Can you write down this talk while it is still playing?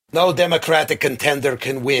No Democratic contender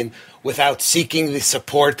can win without seeking the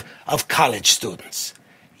support of college students.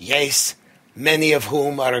 Yes, many of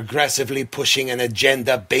whom are aggressively pushing an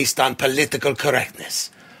agenda based on political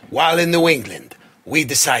correctness. While in New England, we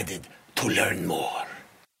decided to learn more.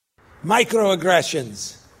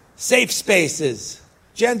 Microaggressions, safe spaces,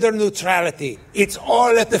 gender neutrality, it's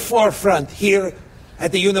all at the forefront here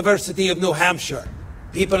at the University of New Hampshire.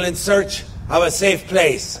 People in search of a safe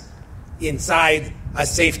place inside a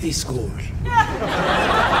safety school.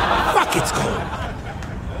 Fuck, it's cold.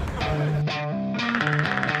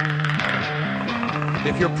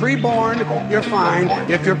 If you're pre-born, you're fine.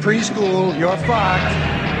 If you're preschool, you're fucked.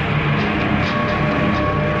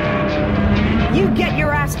 You get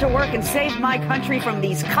your ass to work and save my country from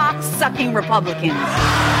these cock-sucking Republicans.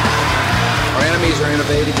 Our enemies are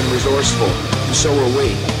innovative and resourceful, and so are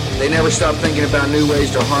we. They never stop thinking about new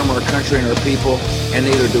ways to harm our country and our people, and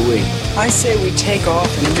neither do we. I say we take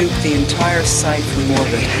off and nuke the entire site from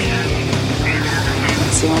orbit.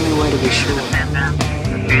 It's the only way to be sure.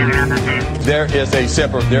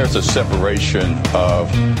 There's a separation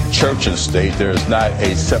of church and state. There is not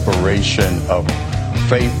a separation of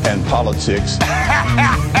faith and politics.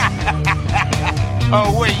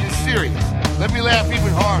 Oh, wait, you're serious? Let me laugh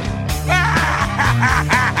even harder.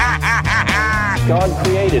 God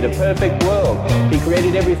created a perfect world. He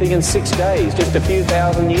created everything in 6 days, just a few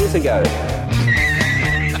thousand years ago.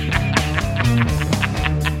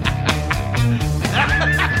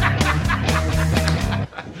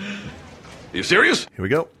 You serious? Here we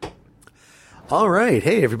go. All right.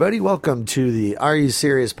 Hey, everybody. Welcome to the Are You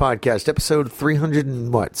Serious podcast, episode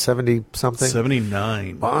 70-something?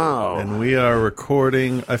 79. Wow. And we are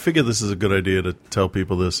recording. I figure this is a good idea to tell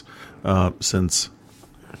people this since,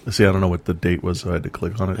 see, I don't know what the date was, so I had to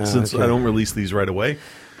click on it. Since I don't release these right away.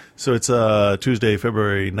 So it's Tuesday,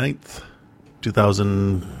 February 9th,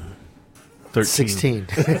 2013. 16.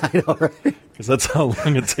 I know, right? Because that's how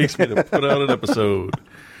long it takes me to put out an episode.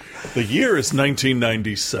 The year is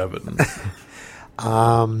 1997.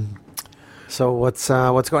 So what's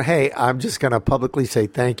going? Hey, I'm just going to publicly say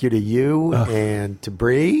thank you to you and to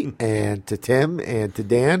Bree and to Tim and to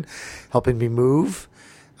Dan helping me move.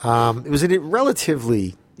 It was a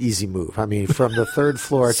relatively easy move. I mean, from the third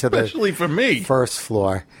floor to the especially for me first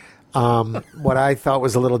floor. What I thought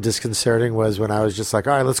was a little disconcerting was when I was just like,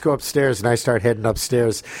 all right, let's go upstairs, and I start heading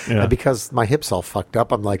upstairs, and because my hips all fucked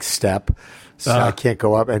up, I'm like, step. So I can't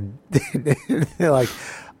go up, and they're like,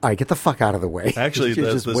 all right, get the fuck out of the way. Actually,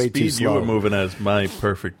 the speed you were moving at is my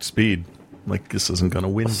perfect speed. Like, this isn't going to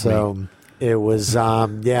win me. It was,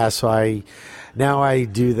 so I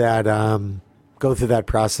do that, go through that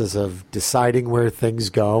process of deciding where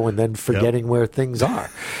things go and then forgetting where things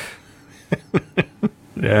are.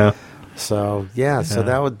 Yeah. So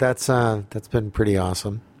that's been pretty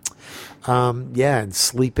awesome. And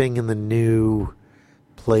sleeping in the new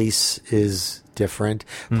place is different.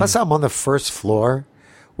 Plus, I'm on the first floor,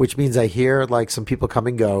 which means I hear like some people come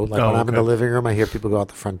and go. Like when I'm in the living room, I hear people go out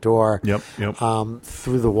the front door. Yep.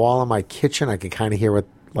 Through the wall in my kitchen, I can kind of hear what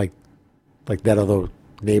like that other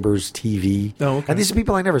neighbor's TV. Oh, okay. And these are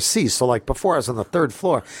people I never see. So like before, I was on the third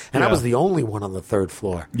floor, and I was the only one on the third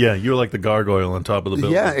floor. Yeah, you were like the gargoyle on top of the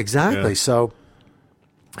building. Yeah, exactly. Yeah. So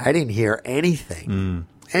I didn't hear anything.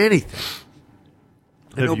 Anything.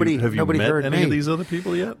 Have you met heard any me. of these other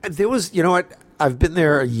people yet? There was, you know what? I've been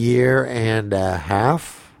there a year and a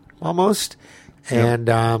half, almost.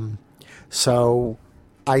 And so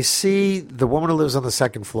I see the woman who lives on the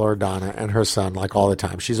second floor, Donna, and her son, like all the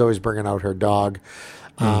time. She's always bringing out her dog.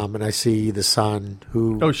 And I see the son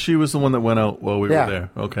who... Oh, she was the one that went out while we were there.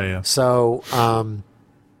 Okay, yeah. So,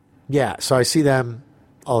 so I see them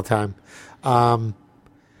all the time.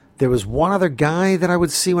 There was one other guy that I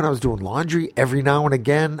would see when I was doing laundry every now and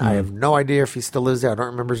again. I have no idea if he still lives there. I don't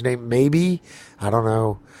remember his name. Maybe. I don't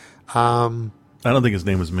know. I don't think his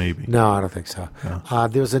name was Maybe. No, I don't think so. No.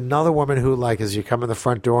 There was another woman who, like, as you come in the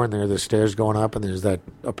front door and there are the stairs going up and there's that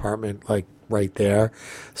apartment, like, right there.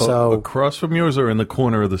 So across from yours or in the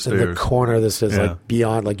corner of the stairs? In the corner of the stairs, like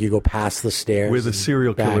beyond, like you go past the stairs. Where the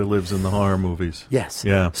serial killer lives in the horror movies. Yes.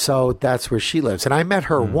 Yeah. So that's where she lives. And I met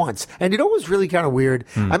her once. And you know what was really kind of weird?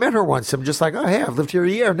 I met her once. I'm just like, oh, hey, I've lived here a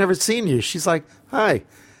year. I've never seen you. She's like, hi.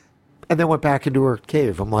 And then went back into her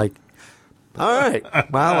cave. I'm like, all right.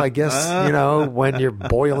 Well, I guess, when you're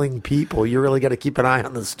boiling people, you really got to keep an eye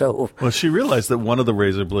on the stove. Well, she realized that one of the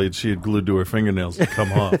razor blades she had glued to her fingernails had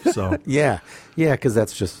come off. So Yeah, because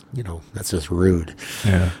that's just, that's just rude.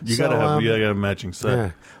 Yeah. You got to have a matching set.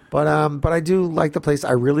 Yeah. But I do like the place.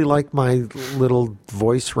 I really like my little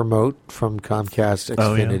voice remote from Comcast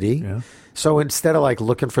Xfinity. Yeah. So instead of like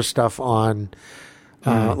looking for stuff on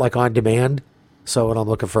like on demand. So when I'm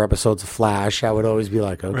looking for episodes of Flash, I would always be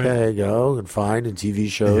like, okay, go and find and TV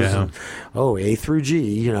shows. Yeah. And, A through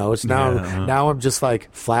G, it's now I'm just like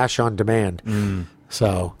Flash on demand.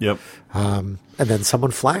 So, Yep. and then someone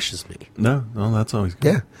flashes me. No, that's always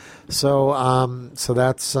good. Yeah. So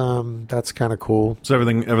that's kind of cool. So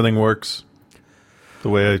everything works the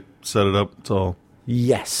way I set it up. It's all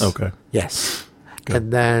Yes. okay. Yes. Good.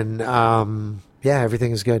 And then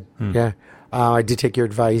everything is good. Yeah. I did take your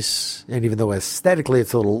advice, and even though aesthetically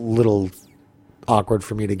it's a little awkward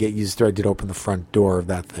for me to get used to, I did open the front door of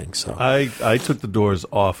that thing. So I took the doors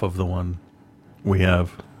off of the one we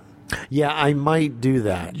have. Yeah, I might do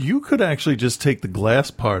that. You could actually just take the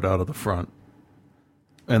glass part out of the front,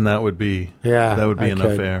 and that would be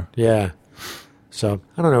enough air. Yeah. So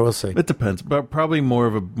I don't know. We'll see. It depends, but probably more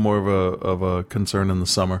of a concern in the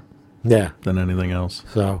summer. Yeah. Than anything else.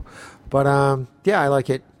 So, but I like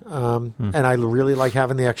it. And I really like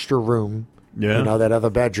having the extra room. Yeah. That other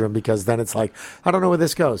bedroom, because then it's like, I don't know where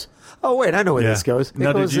this goes. Oh wait, I know where this goes. It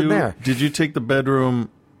goes in there. Did you take the bedroom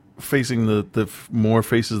facing the more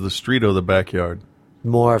faces the street or the backyard?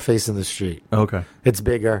 More facing the street. Okay. It's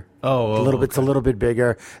bigger. It's a little bit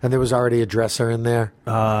bigger, and there was already a dresser in there.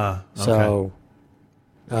 Okay. So,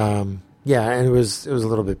 and it was a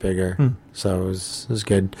little bit bigger. So it was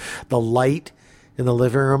good. The light in the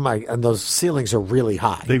living room, and those ceilings are really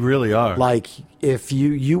high. They really are. Like if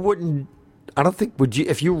you wouldn't, I don't think would you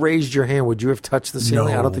if you raised your hand, would you have touched the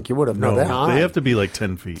ceiling? No. I don't think you would have. No, they're high. They have to be like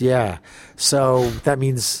 10 feet. Yeah. So that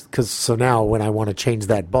means so now when I want to change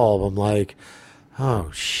that bulb, I'm like,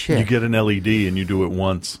 oh shit. You get an LED and you do it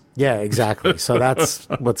once. Yeah, exactly. So that's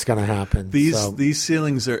what's going to happen. These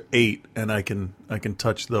ceilings are 8, and I can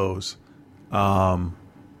touch those.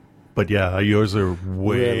 But yeah, yours are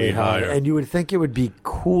way really higher. And you would think it would be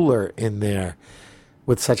cooler in there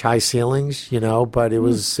with such high ceilings, but it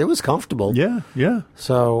was comfortable. Yeah, yeah.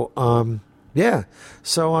 So,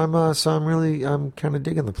 So I'm kind of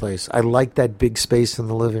digging the place. I like that big space in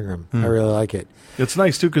the living room. I really like it. It's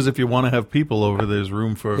nice too, because if you want to have people over, there's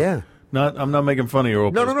room for. Yeah. I'm not making fun of your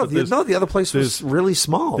old place. No. The other place was really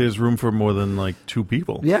small. There's room for more than like 2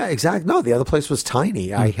 people. Yeah, exactly. No, the other place was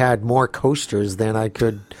tiny. I had more coasters than I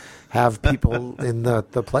could have people in the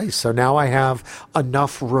place. So now I have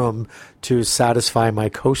enough room to satisfy my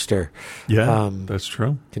coaster. Yeah, that's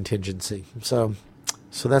true. Contingency. So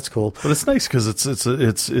that's cool. But it's nice because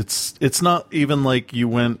it's not even like you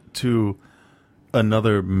went to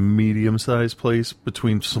another medium-sized place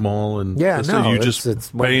between small and you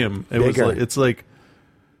just bam. It's like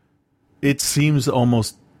it seems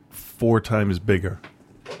almost 4 times bigger.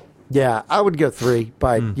 Yeah, I would go 3,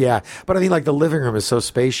 but but I mean, like the living room is so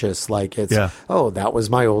spacious. Like it's that was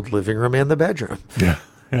my old living room and the bedroom.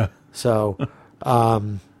 Yeah. So,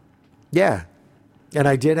 and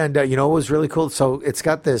I did end up. It was really cool. So it's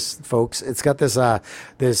got this, folks. It's got this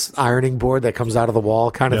this ironing board that comes out of the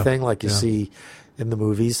wall, kind of thing, like you see in the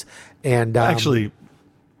movies. And actually,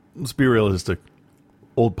 let's be realistic.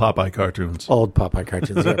 Old Popeye cartoons. Yeah,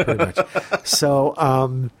 pretty much.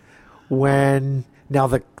 So when. Now,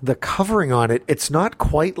 the covering on it, it's not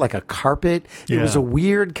quite like a carpet. It was a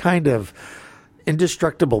weird kind of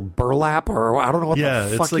indestructible burlap, or I don't know what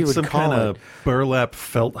the fuck you would call it. It's like some kind of burlap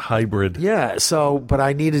felt hybrid. Yeah, but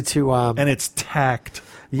I needed to... and it's tacked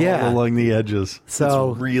all along the edges.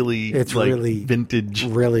 So it's really vintage.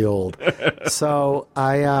 Really old. So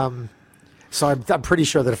I'm pretty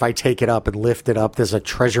sure that if I take it up and lift it up, there's a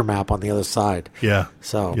treasure map on the other side. Yeah.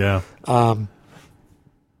 So... Yeah.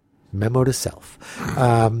 Memo to self.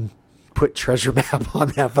 Put treasure map on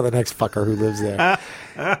that for the next fucker who lives there.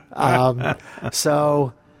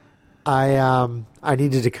 So I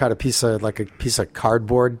needed to cut a piece of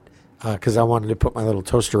cardboard because I wanted to put my little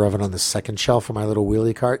toaster oven on the second shelf for my little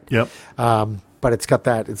wheelie cart. Yep. But it's got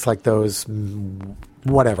that. It's like those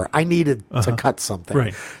whatever. I needed to cut something.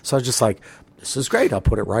 Right. So I was just like, this is great. I'll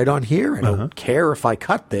put it right on here. I don't care if I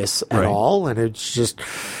cut this at all. And it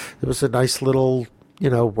was a nice little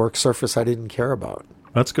work surface I didn't care about.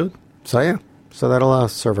 That's good. So that'll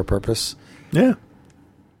serve a purpose. Yeah.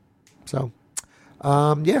 So,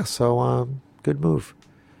 good move.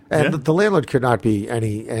 And the landlord could not be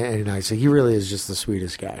any nicer. He really is just the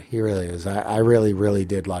sweetest guy. He really is. I really, really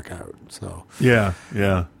did luck out. So yeah.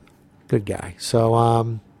 Good guy. So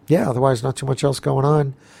otherwise not too much else going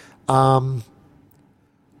on.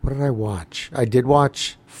 What did I watch? I did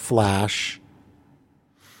watch Flash.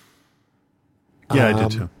 Yeah, I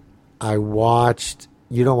did too. I watched...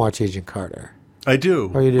 You don't watch Agent Carter. I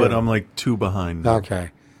do, oh, you do? But I'm like 2 behind.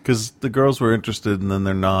 Okay. Because the girls were interested, and then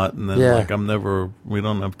they're not, and then we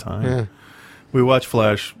don't have time. Yeah. We watch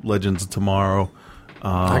Flash, Legends of Tomorrow.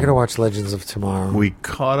 I gotta watch Legends of Tomorrow. We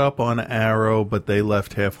caught up on Arrow, but they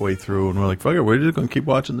left halfway through, and we're like, fuck it, we're just going to keep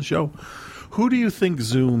watching the show. Who do you think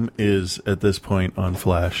Zoom is at this point on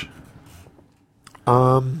Flash?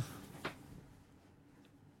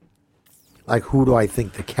 Like, who do I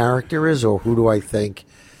think the character is, or who do I think...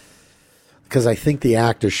 Because I think the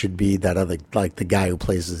actor should be that other, like the guy who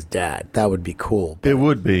plays his dad. That would be cool. It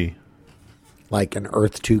would be. Like an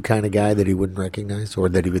Earth 2 kind of guy that he wouldn't recognize, or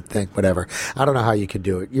that he would think, whatever. I don't know how you could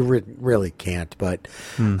do it. You really can't, but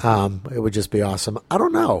it would just be awesome. I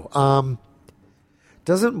don't know.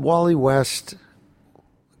 Doesn't Wally West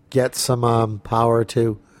get some power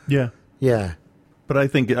too? Yeah. Yeah. But I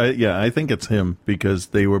think it's him, because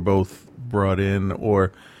they were both brought in,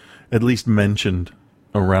 or at least mentioned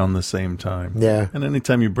around the same time. Yeah. And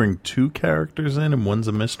anytime you bring two characters in and one's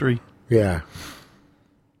a mystery. Yeah.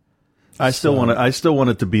 I still want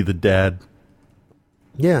it to be the dad.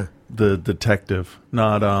 Yeah. The detective.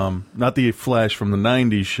 Not the Flash from the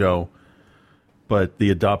 90s show, but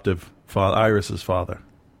the adoptive father, Iris's father.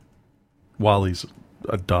 Wally's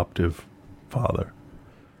adoptive father.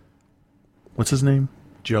 What's his name?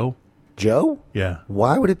 Joe? Joe? Yeah.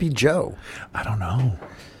 Why would it be Joe? I don't know.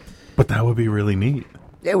 But that would be really neat.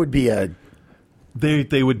 It would be a...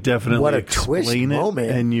 They would definitely what a explain twist it,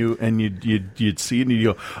 moment. and you'd see it and you'd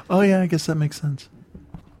go, oh yeah, I guess that makes sense.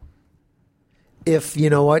 If you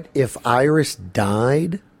know what, if Iris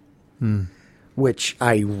died, which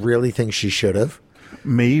I really think she should have,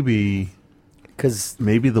 maybe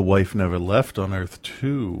the wife never left on Earth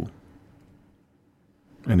 2,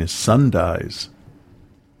 and his son dies,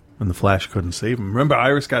 and the Flash couldn't save him. Remember,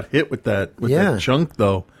 Iris got hit with that chunk,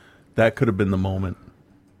 though. That could have been the moment.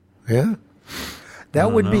 Yeah.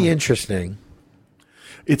 That would be interesting.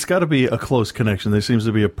 It's got to be a close connection. There seems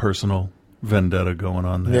to be a personal vendetta going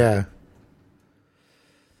on there. Yeah.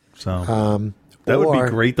 So that would be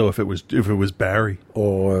great, though, if it was Barry.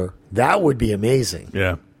 Or that would be amazing.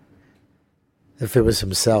 Yeah. If it was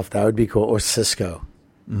himself, that would be cool. Or Cisco.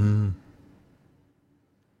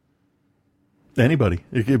 Anybody.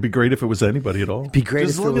 It'd be great if it was anybody at all. It'd be great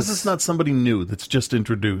as long as it's not somebody new that's just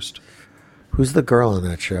introduced. Who's the girl on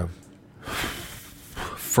that show?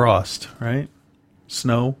 Frost, right?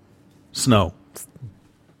 Snow.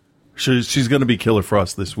 She's going to be Killer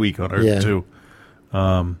Frost this week on Earth 2.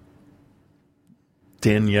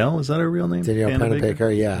 Danielle, is that her real name? Danielle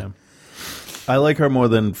Panabaker, yeah. I like her more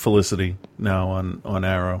than Felicity now on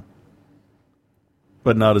Arrow.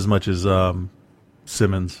 But not as much as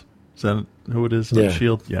Simmons. Is that who it is on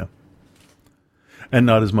S.H.I.E.L.D.? Yeah. And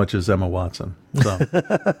not as much as Emma Watson. So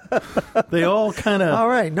they all kind of... All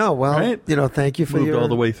right. No, well, right? Thank you for moved your all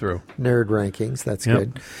the way through nerd rankings. That's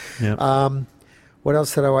good. Yep. What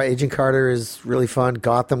else did I watch? Agent Carter is really fun.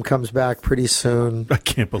 Gotham comes back pretty soon. I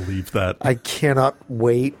can't believe that. I cannot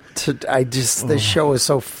wait to... The show is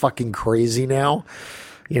so fucking crazy now.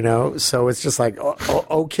 So it's just like,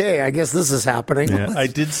 okay, I guess this is happening. Yeah, I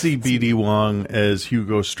did see B.D. Wong as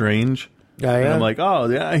Hugo Strange. Yeah. And I'm like, oh,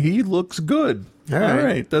 yeah, he looks good. All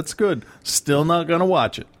right, that's good. Still not going to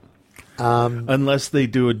watch it. Unless they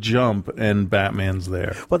do a jump and Batman's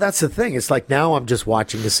there. Well, that's the thing. It's like now I'm just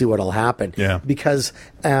watching to see what'll happen. Yeah. Because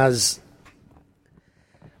I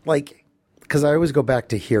always go back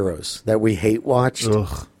to Heroes that we hate watched.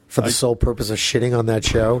 Ugh. For the sole purpose of shitting on that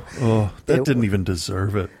show. Oh, that didn't even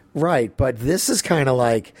deserve it. Right, but this is kind of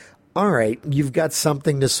like, all right, you've got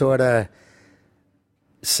something to sort of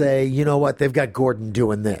say, you know what, they've got Gordon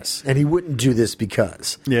doing this, and he wouldn't do this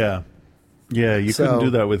because. Yeah. Yeah, you couldn't do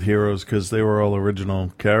that with Heroes because they were all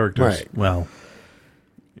original characters. Right. Well,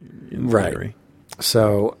 in theory.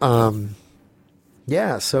 So, so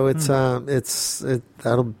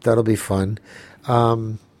that'll be fun.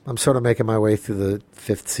 I'm sort of making my way through the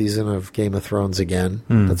 5th season of Game of Thrones again.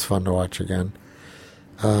 That's fun to watch again.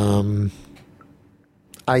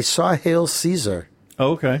 I saw Hail Caesar.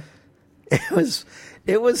 Oh, okay.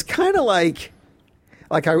 It was kind of like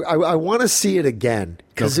I want to see it again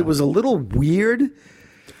because it was a little weird.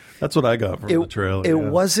 That's what I got from the trailer. It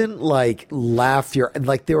wasn't like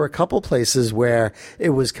there were a couple places where it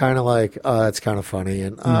was kind of like, oh, that's kind of funny,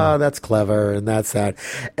 and oh, that's clever, and that's that.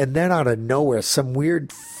 And then out of nowhere, some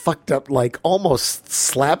weird, fucked up, like almost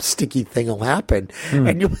slapsticky thing will happen.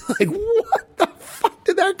 And you're like, what the fuck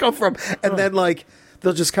did that come from? And then like,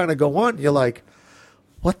 they'll just kind of go on. You're like,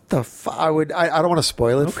 what the fuck? I don't want to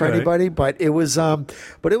spoil it for anybody, but it was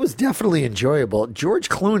definitely enjoyable. George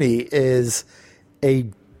Clooney is a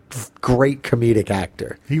great comedic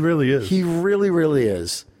actor. He really is. He really, really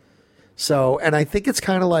is. So, and I think it's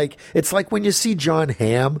kind of like, it's like when you see John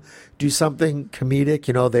Hamm do something comedic,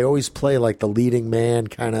 you know, they always play like the leading man,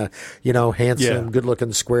 kind of, you know, handsome, good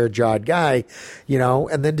looking, square jawed guy, you know,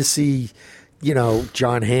 and then to see, you know,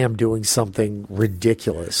 John Hamm doing something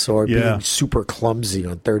ridiculous or being super clumsy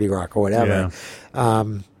on 30 Rock or whatever.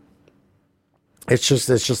 It's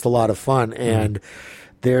just a lot of fun. And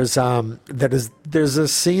there's a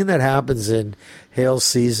scene that happens in Hail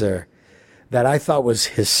Caesar that I thought was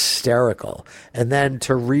hysterical. And then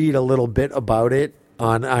to read a little bit about it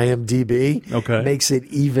on IMDb makes it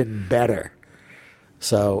even better.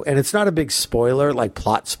 So, and it's not a big spoiler, like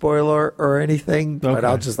plot spoiler or anything, but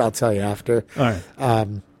I'll tell you after. All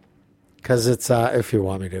right. Cause it's, if you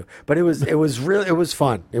want me to, but it was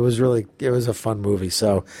fun. It was a fun movie.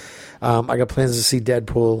 So, I got plans to see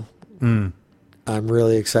Deadpool. I'm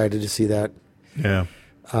really excited to see that. Yeah.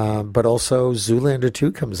 But also Zoolander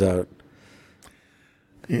 2 comes out.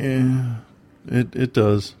 Yeah, it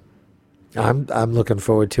does. I'm looking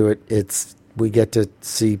forward to it. We get to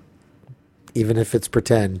see, even if it's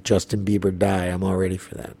pretend, Justin Bieber die. I'm all ready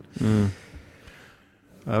for that.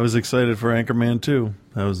 I was excited for Anchorman 2.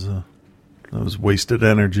 That was wasted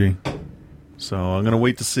energy. So I'm going to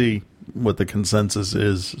wait to see what the consensus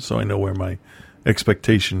is so I know where my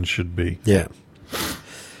expectations should be. Yeah.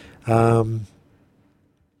 You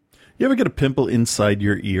ever get a pimple inside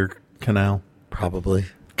your ear canal? Probably.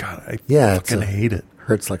 God, I fucking hate it.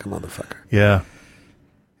 Hurts like a motherfucker. Yeah.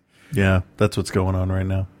 Yeah, that's what's going on right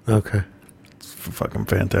now. Okay. It's fucking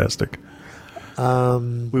fantastic.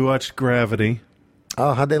 We watched Gravity.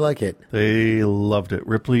 Oh, how'd they like it? They loved it.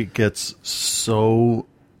 Ripley gets so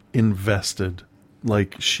invested.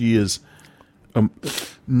 Like, she is...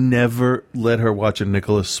 never let her watch a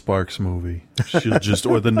Nicholas Sparks movie. She'll just...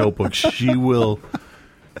 or The Notebook. She will...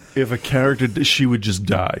 If a character... She would just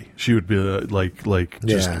die. She would be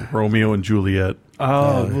just Romeo and Juliet.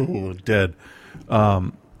 Dead.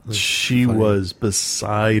 She was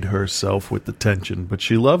beside herself with the tension, but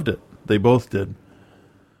she loved it. They both did.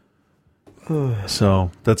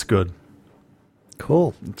 So that's good.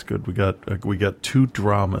 Cool. That's good. We got 2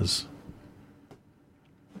 dramas,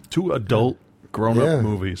 2 adult grown-up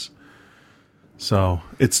movies. So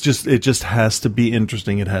it just has to be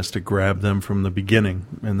interesting. It has to grab them from the beginning,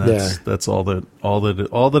 and that's all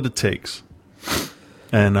that it takes.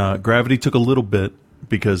 And Gravity took a little bit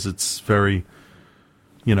because it's very,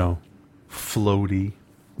 floaty.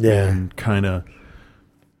 Yeah. And kind of,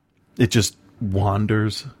 it just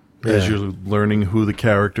wanders as you're learning who the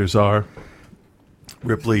characters are.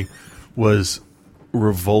 Ripley was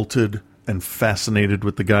revolted and fascinated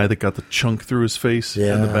with the guy that got the chunk through his face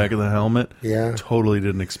in the back of the helmet. Yeah. Totally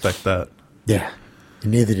didn't expect that. Yeah.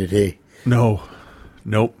 Neither did he. No.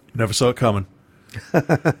 Nope. Never saw it coming.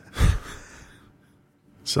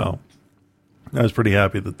 So, I was pretty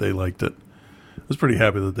happy that they liked it. I was pretty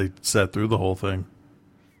happy that they sat through the whole thing.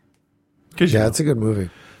 It's a good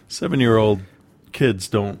movie. 7-year-old kids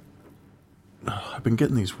don't... I've been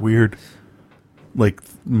getting these weird,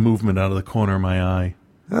 movement out of the corner of my eye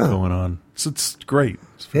going on. So it's great.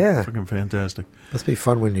 It's fucking fantastic. Must be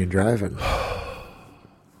fun when you're driving. I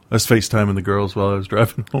was FaceTiming the girls while I was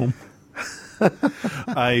driving home.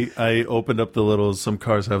 I opened up the little... Some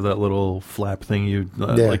cars have that little flap thing you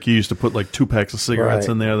used to put 2 packs of cigarettes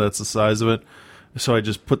in there. That's the size of it. So I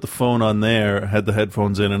just put the phone on there, had the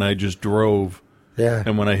headphones in, and I just drove. Yeah.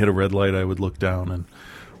 And when I hit a red light, I would look down,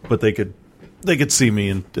 but they could see me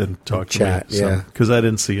and talk to chat, me. So, because I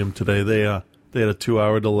didn't see them today. They had a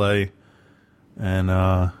 2-hour delay, and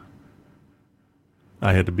I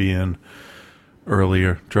had to be in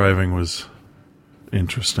earlier. Driving was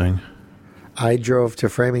interesting. I drove to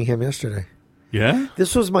Framingham yesterday. Yeah?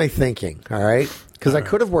 This was my thinking, all right? Because I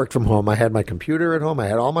could have worked from home. I had my computer at home. I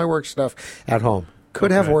had all my work stuff at home.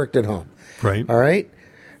 Could have worked at home. Right. All right?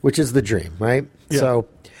 Which is the dream, right? Yeah. So,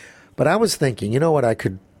 but I was thinking, you know what? I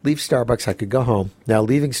could leave Starbucks. I could go home. Now,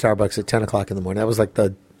 leaving Starbucks at 10 o'clock in the morning, that was like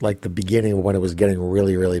the beginning of when it was getting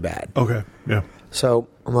really, really bad. Okay, yeah. So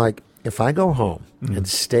I'm like, if I go home and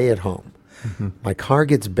stay at home, my car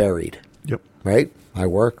gets buried. Yep. Right? I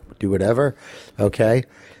work, do whatever. Okay.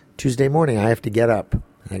 Tuesday morning, I have to get up.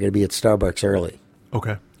 I got to be at Starbucks early.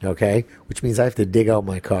 Okay. Okay. Which means I have to dig out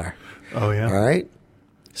my car. Oh, yeah. All right.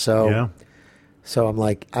 So, so I'm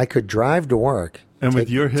like, I could drive to work. And with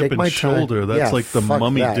your hip and shoulder, that's like the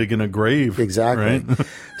mummy digging a grave. Exactly. Right?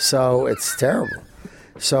 So it's terrible.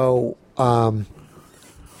 So I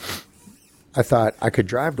thought I could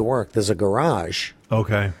drive to work. There's a garage.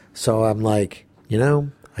 Okay. So I'm like,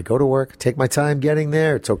 I go to work, take my time getting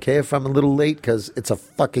there. It's okay if I'm a little late because it's a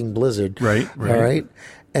fucking blizzard. Right. All right.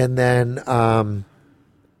 And then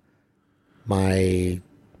My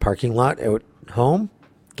parking lot at home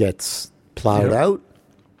gets plowed out.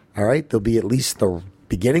 All right. There'll be at least the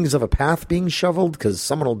beginnings of a path being shoveled because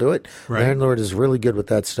someone will do it. Right. Landlord is really good with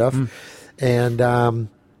that stuff. And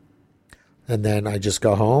then I just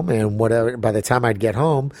go home, and whatever. By the time I'd get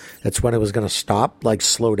home, that's when it was going to stop, like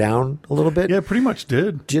slow down a little bit. Yeah, pretty much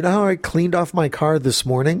did. Do you know how I cleaned off my car this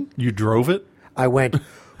morning? You drove it? I went,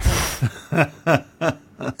 and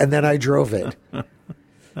then I drove it.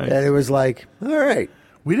 And it was like, all right.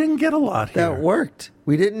 We didn't get a lot here. That worked.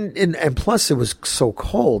 We didn't, and plus it was so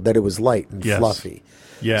cold that it was light and fluffy.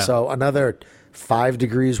 Yeah. So another 5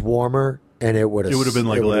 degrees warmer, and it would have been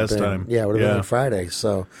like last time. Yeah, it would have been like Friday.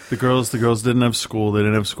 So the girls didn't have school. They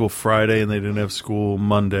didn't have school Friday, and they didn't have school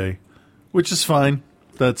Monday, which is fine.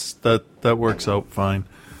 That works out fine.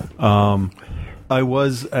 I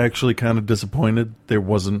was actually kind of disappointed there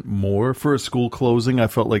wasn't more for a school closing. I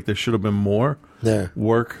felt like there should have been more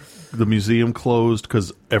work. The museum closed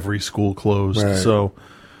because every school closed. Right. So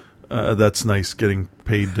that's nice getting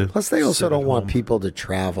paid to. Plus, they also don't want people to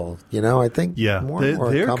travel. You know, I think more and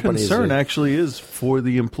more their companies concern actually is for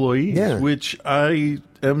the employees, which I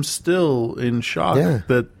am still in shock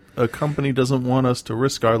that a company doesn't want us to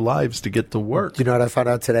risk our lives to get to work. You know what I found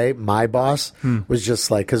out today? My boss was just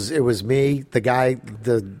like, because it was me, the guy,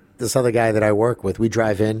 this other guy that I work with. We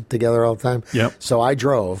drive in together all the time. Yep. So I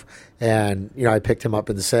drove, and I picked him up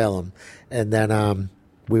in Salem, and then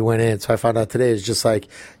we went in. So I found out today it's just like,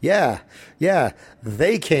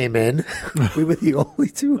 they came in. We were the only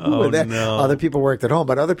two who were there. No. Other people worked at home,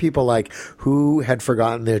 but other people like who had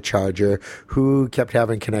forgotten their charger, who kept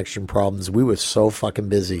having connection problems. We were so fucking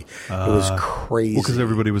busy. It was crazy. Well, because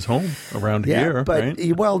everybody was home around here, but,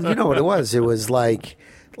 right? Well, you know what it was? It was like,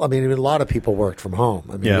 I mean, a lot of people worked from home.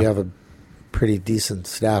 I mean, we have a pretty decent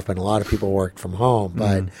staff, and a lot of people worked from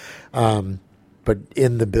home. But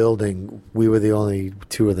in the building, we were the only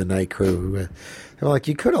two of the night crew. They were like,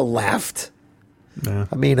 you could have left. Yeah.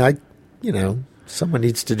 I mean, someone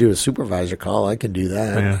needs to do a supervisor call. I can do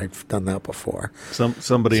that. Yeah. I've done that before.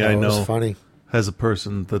 Somebody So I it know was funny. has a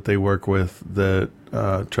person that they work with that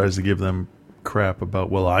tries to give them crap about,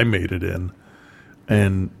 well, I made it in.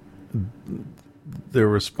 And their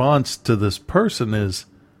response to this person is,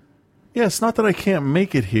 yeah, it's not that I can't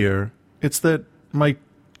make it here. It's that my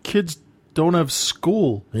kids don't have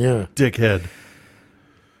school, dickhead.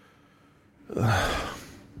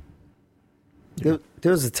 There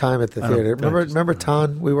was a time at the theater. Remember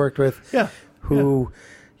Ton we worked with? Yeah. Who,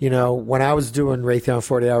 when I was doing Raytheon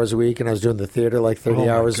 40 hours a week and I was doing the theater like 30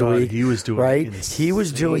 hours a week. He was doing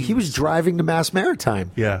He was driving to Mass Maritime.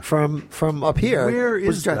 Yeah. From up here. Where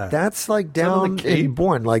is that? That's like down in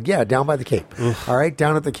Bourne. Like, down by the Cape. Ugh. All right,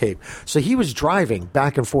 down at the Cape. So he was driving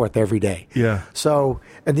back and forth every day. Yeah. So,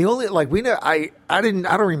 and the only, I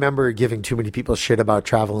don't remember giving too many people shit about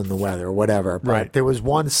travel in the weather or whatever. But Right. there was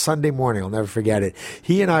one Sunday morning, I'll never forget it.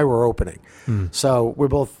 He and I were opening. So we're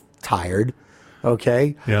both tired.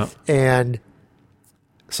 Okay. Yeah. And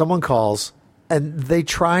someone calls, and they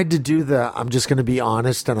tried to do the I'm just going to be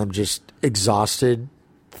honest and I'm just exhausted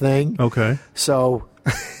thing. Okay. So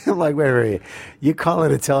I'm like, wait. You calling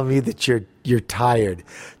to tell me that you're tired.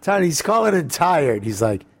 He's calling in tired. He's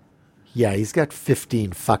like, yeah, he's got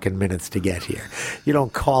 15 fucking minutes to get here. You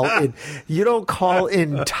don't call in. You don't call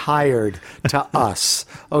in tired to us,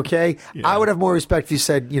 okay? Yeah. I would have more respect if you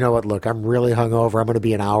said, you know what? Look, I'm really hungover. I'm going to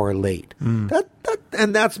be an hour late. And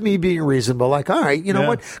that's me being reasonable. Like, all right, you know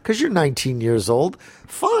what? Because you're 19 years old,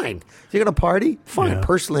 fine. You're going to party, fine. Yeah.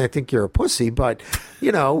 Personally, I think you're a pussy, but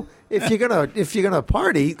if you're gonna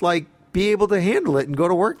party, like, be able to handle it and go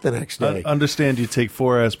to work the next day. Understand you take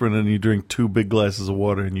 4 aspirin and you drink 2 big glasses of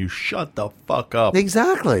water and you shut the fuck up.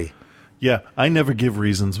 Exactly. Yeah, I never give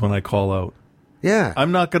reasons when I call out. Yeah.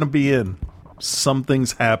 I'm not going to be in.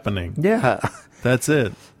 Something's happening. Yeah. That's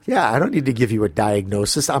it. Yeah, I don't need to give you a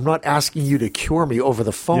diagnosis. I'm not asking you to cure me over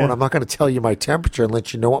the phone. Yeah. I'm not going to tell you my temperature and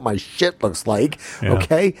let you know what my shit looks like. Yeah.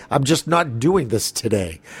 Okay? I'm just not doing this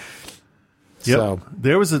today. Yep. So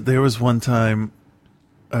there was one time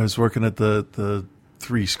I was working at the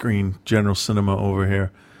 3-screen General Cinema over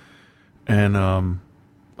here, and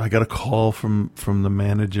I got a call from the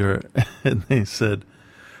manager, and they said,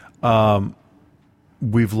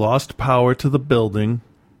 "We've lost power to the building,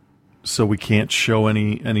 so we can't show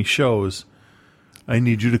any shows. I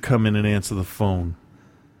need you to come in and answer the phone."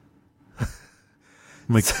 I'm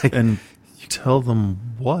like, and tell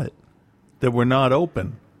them what? That we're not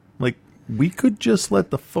open. Like, we could just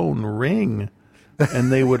let the phone ring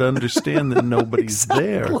and they would understand that nobody's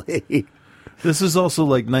there. This is also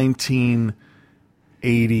like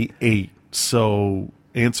 1988. So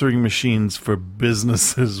answering machines for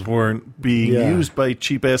businesses weren't being used by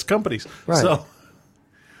cheap-ass companies. Right.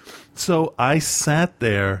 So I sat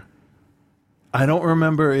there. I don't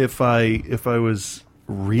remember if I was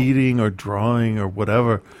reading or drawing or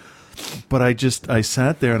whatever, but I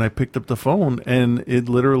sat there and I picked up the phone, and it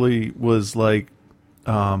literally was like,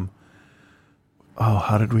 how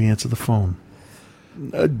did we answer the phone?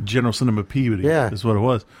 General Cinema Peabody is what it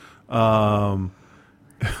was.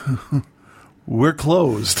 We're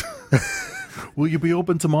closed. Will you be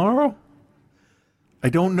open tomorrow? I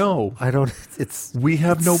don't know. We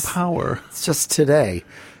have no power. It's just today.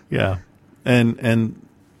 Yeah. And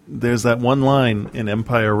there's that one line in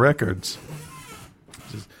Empire Records.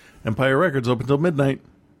 Empire Records open till midnight.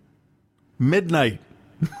 Midnight.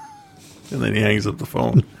 And then he hangs up the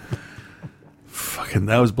phone. Fucking,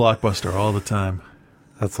 that was Blockbuster all the time.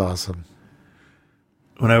 That's awesome.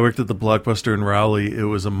 When I worked at the Blockbuster in Rowley, it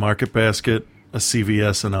was a Market Basket, a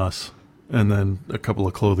CVS, and us. And then a couple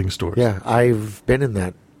of clothing stores. Yeah, I've been in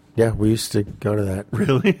that. Yeah, we used to go to that.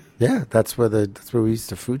 Really? Yeah, that's where we used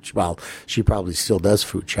to food shop. Well, she probably still does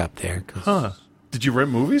food shop there. Huh. Did you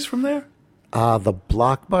rent movies from there? The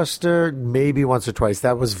Blockbuster, maybe once or twice.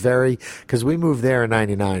 That was because we moved there in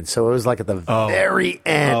 '99, so it was like at the very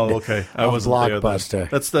end. Oh, okay. I was Blockbuster.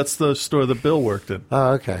 That's the store that Bill worked in.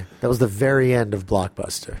 Oh, okay. That was the very end of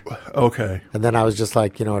Blockbuster. Okay. And then I was just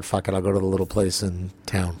like, you know what? Fuck it. I'll go to the little place in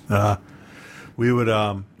town. We would.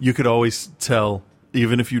 You could always tell,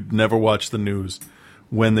 even if you'd never watched the news,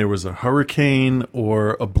 when there was a hurricane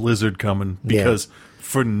or a blizzard coming, because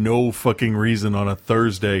for no fucking reason on a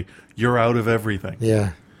Thursday, you're out of everything.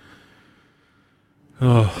 Yeah.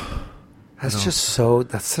 Oh. That's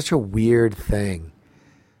such a weird thing.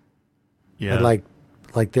 Yeah. And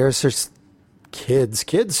like there's just kids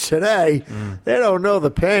today, they don't know the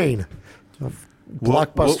pain of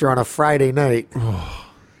Blockbuster on a Friday night. Oh,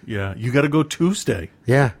 yeah. You got to go Tuesday.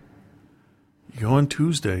 Yeah. You go on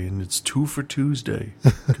Tuesday, and it's 2 for Tuesday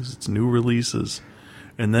because it's new releases.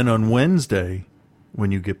 And then on Wednesday, when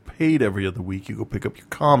you get paid every other week, you go pick up your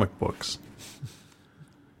comic books.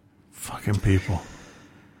 Fucking people.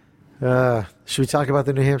 Should we talk about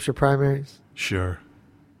the New Hampshire primaries? Sure.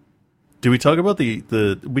 Did we talk about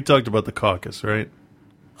we talked about the caucus, right?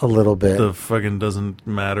 A little bit. The fucking doesn't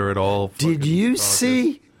matter at all. Did you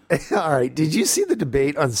see? All right. Did you see the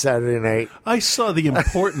debate on Saturday night? I saw the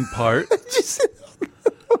important part.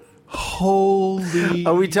 Holy!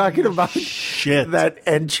 Are we talking about shit? That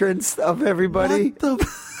entrance of everybody? What the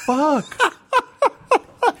fuck?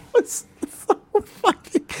 Was so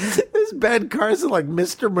fucking. This Ben Carson, like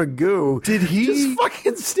Mr. Magoo, did he just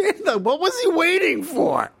fucking stand up? What was he waiting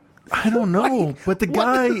for? I don't know, but the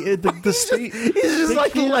guy, the state, he's just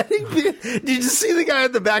like letting people. Did you see the guy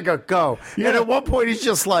in the back go? Yeah. And at one point, he's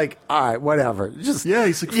just like, "All right, whatever." Just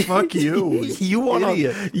he's like, "Fuck you, you want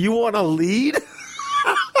to lead?"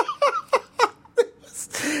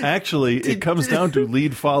 Actually, it comes down to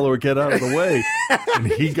lead, follower, get out of the way, and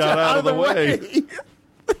he got out of the way.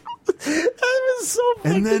 That was so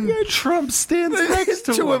fucking And then good. Trump stands next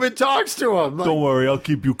to him and talks to him. Like, don't worry, I'll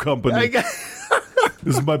keep you company.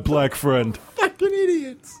 This is my black friend. Fucking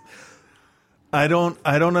idiots. I don't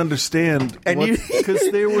understand.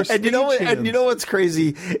 Because they were and you know what's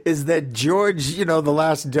crazy is that George, the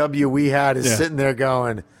last W we had is sitting there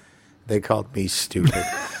going, they called me stupid.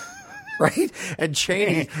 Right? And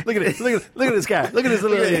Cheney, look at this guy. Look at this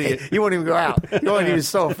little idiot. He won't even go out. He was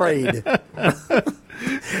so afraid.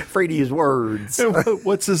 Afraid to use words.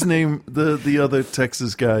 What's his name? The other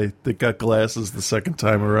Texas guy that got glasses the second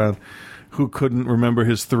time around, who couldn't remember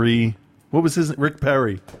his three. What was his? Rick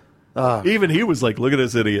Perry. Even he was like, look at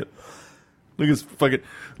this idiot. Look at this fucking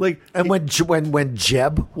like. And when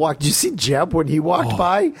Jeb walked, did you see Jeb when he walked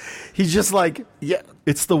by? He's just like, yeah.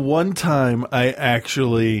 It's the one time I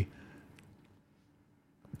actually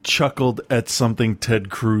chuckled at something Ted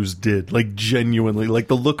Cruz did, like genuinely, like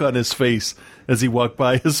the look on his face as he walked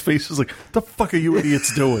by. His face was like, "The fuck are you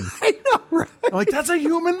idiots doing?" I know, right? I'm like, that's a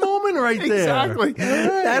human moment right there. Exactly. Right.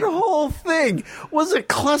 That whole thing was a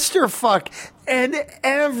clusterfuck, and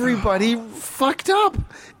everybody fucked up.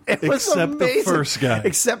 It was except amazing. The first guy.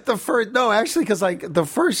 Except the first. No, actually, because the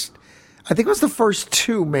first. I think it was the first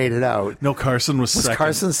two made it out. No, Carson was second. Was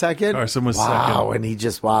Carson second? Carson was second. Wow, and he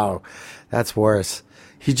just that's worse.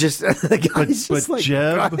 He just the guy's but just like,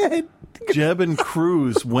 Jeb and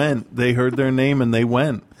Cruz went. They heard their name and they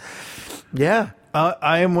went. Yeah,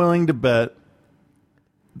 I am willing to bet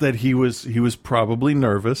that he was probably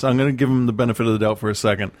nervous. I'm going to give him the benefit of the doubt for a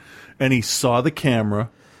second, and he saw the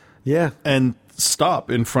camera. Yeah, and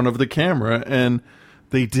stop in front of the camera, and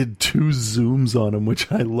they did 2 zooms on him,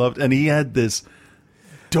 which I loved, and he had this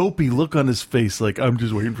dopey look on his face, like, I'm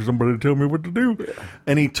just waiting for somebody to tell me what to do.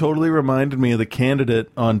 And he totally reminded me of the candidate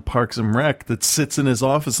on Parks and Rec that sits in his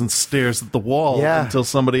office and stares at the wall until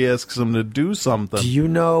somebody asks him to do something. Do you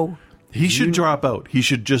know? He should drop out. He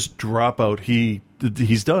should just drop out. He's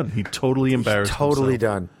done. He totally embarrassed himself.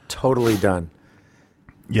 Totally done.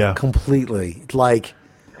 Yeah. Completely. Like,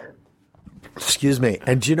 excuse me.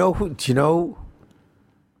 And do you know,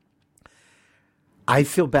 I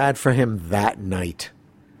feel bad for him that night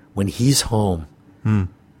when he's home and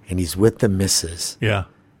he's with the missus. Yeah.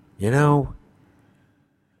 You know?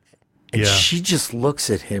 And she just looks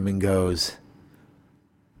at him and goes,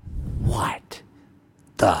 what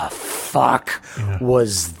the fuck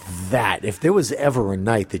was that? If there was ever a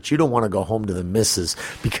night that you don't want to go home to the missus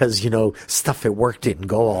because, stuff at work didn't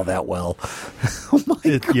go all that well. Oh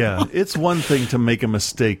my God. Yeah. It's one thing to make a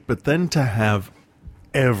mistake, but then to have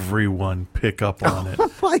everyone pick up on it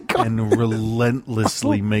and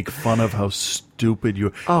relentlessly make fun of how stupid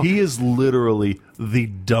you are. He is literally the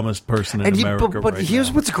dumbest person in America but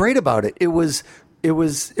here's what's great about it. It was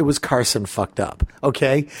Carson fucked up,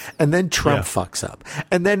 okay? And then Trump fucks up.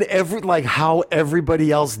 And then how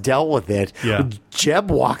everybody else dealt with it. Yeah.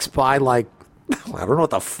 Jeb walks by like, I don't know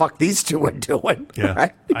what the fuck these two are doing. Yeah.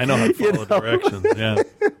 Right? I know how to follow directions. Yeah.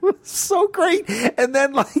 It was so great. And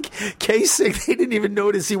then Kasich, they didn't even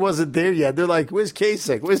notice he wasn't there yet. They're like, where's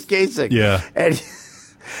Kasich? Where's Kasich? Yeah. And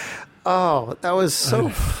that was so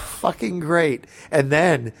fucking great. And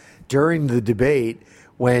then during the debate,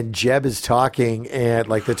 when Jeb is talking and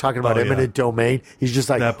they're talking about eminent domain, he's just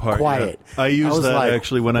like, that part, quiet. Yeah. I used that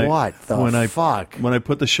actually when fuck? When I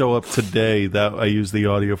put the show up today, that I used the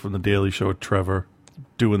audio from the Daily Show with Trevor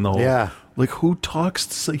doing the whole who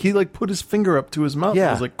talks he put his finger up to his mouth.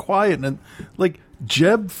 I was like, quiet. And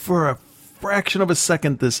Jeb, for a fraction of a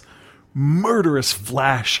second, this murderous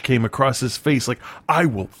flash came across his face, like, I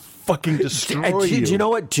will fucking destroy you. Do you know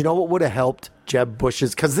what would have helped Jeb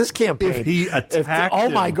Bush's? Because this campaign, if he attacked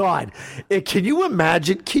him. My God, can you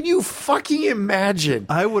imagine? Can you fucking imagine?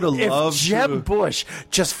 I would have loved if Jeb Bush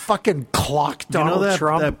just fucking clocked Donald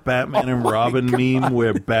Trump. That Batman and Robin meme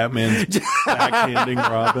where Batman's backhanding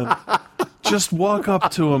Robin. Just walk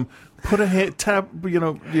up to him, put a hand, tap,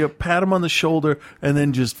 pat him on the shoulder, and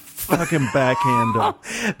then just fucking backhand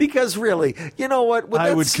him. Because really, you know what?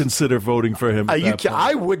 I would consider voting for him.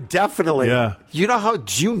 I would definitely. Yeah. You know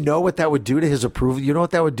do you know what that would do to his approval? You know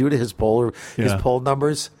what that would do to his poll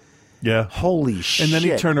numbers? Yeah. Holy shit. And then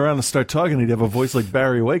he'd turn around and start talking. He'd have a voice like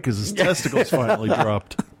Barry White because his testicles finally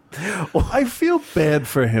dropped. Well, I feel bad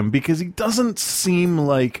for him because he doesn't seem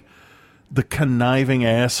like the conniving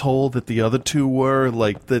asshole that the other two were,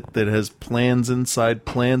 that has plans inside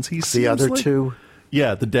plans. He seems the other two.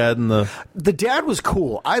 Yeah, the dad and the dad was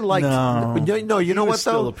cool. I liked. No, you know what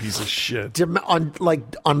though? Still a piece of shit.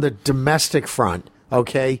 On the domestic front,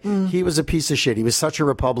 okay, he was a piece of shit. He was such a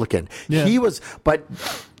Republican. Yeah. He was, but.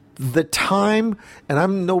 The time, and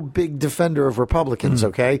I'm no big defender of Republicans,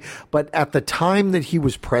 okay, but at the time that he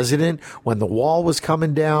was president, when the wall was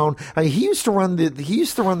coming down, he used to run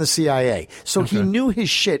the CIA, so he knew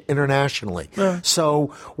his shit internationally. Yeah.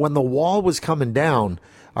 So when the wall was coming down,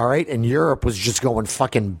 all right, and Europe was just going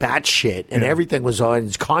fucking batshit, and everything was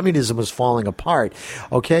on, communism was falling apart.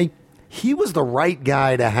 Okay, he was the right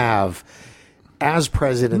guy to have as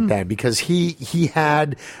president then, because he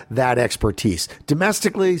had that expertise.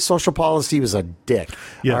 Domestically, social policy was a dick.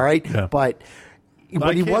 Yeah, all right, yeah. but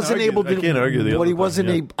he wasn't able to. I can't argue the but other he wasn't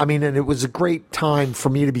time, able. I mean, and it was a great time for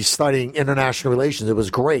me to be studying international relations. It was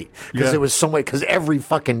great because it was so much. Because every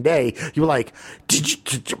fucking day you were like,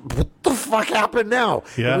 what the fuck happened now?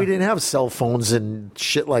 Yeah, and we didn't have cell phones and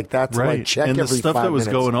shit like that to check and every 5 minutes. the stuff that was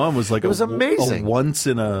going on was it was amazing. A once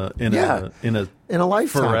in a lifetime,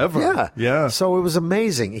 forever. Yeah. So it was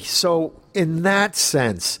amazing. So in that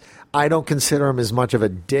sense, I don't consider him as much of a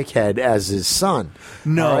dickhead as his son.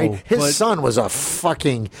 No, right? His son was a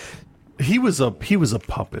fucking. He was a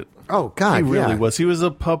puppet. Oh God, he really was. He was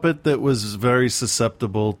a puppet that was very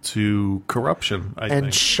susceptible to corruption. I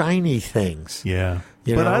think. Shiny things. Yeah,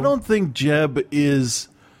 You but know? I don't think Jeb is.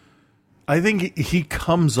 I think he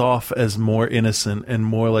comes off as more innocent and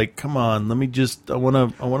more like, come on, let me just. I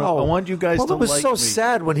want you guys to like me. It was so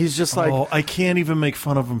sad when he's just like, I can't even make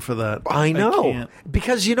fun of him for that. I know, can't.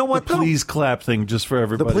 because you know what? The please clap thing, just for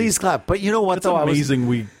everybody. The please clap, but you know what? It's amazing.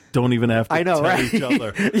 We don't even have to tell each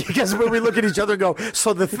other. Because when we look at each other and go,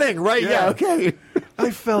 so the thing, right? Yeah, okay.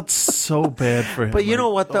 I felt so bad for him. But you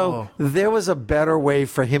know what, though? There was a better way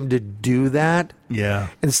for him to do that. Yeah.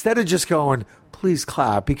 Instead of just going, please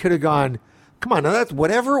clap, he could have gone, Come on, now that's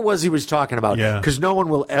whatever it was he was talking about. Yeah. Because no one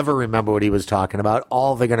will ever remember what he was talking about.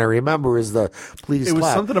 All they're going to remember is the please It was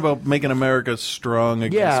clap. something about making America strong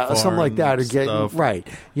against Yeah, something like that. Or get, stuff. right.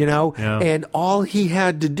 You know? Yeah. And all he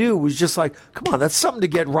had to do was just like, come on, that's something to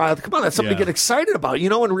get riled. Come on, that's something to Yeah. get excited about, you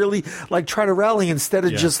know, and really like try to rally instead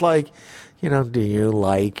of Yeah. just like, you know, do you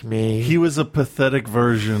like me? He was a pathetic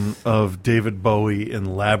version of David Bowie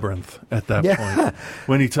in Labyrinth at that Yeah. point.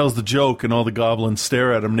 When he tells the joke and all the goblins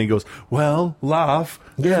stare at him and he goes, well, laugh.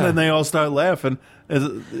 Yeah. And then they all start laughing.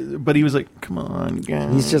 But he was like, come on,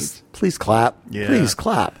 guys. He's just, please clap. Yeah. Please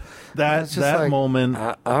clap. That It's just like, moment.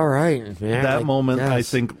 all right. Yeah, that moment, yes. I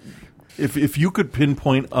think, if you could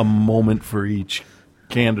pinpoint a moment for each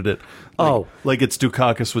candidate, like it's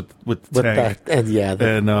Dukakis with Tank, that, and yeah,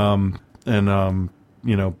 and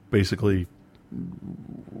you know, basically,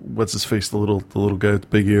 what's his face, the little guy with the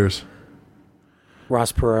big ears,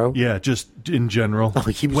 Ross Perot. yeah, just in general. Oh,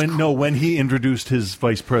 he was when he introduced his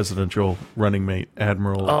vice presidential running mate,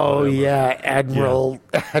 Admiral. Oh whatever. yeah, Admiral.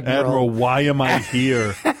 Why am I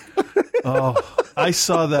here? Oh, I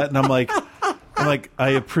saw that and I'm like, I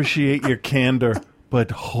appreciate your candor,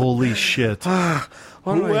 but holy shit.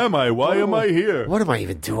 Who am I? Why am I here? What am I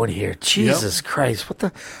even doing here? Jesus Christ! What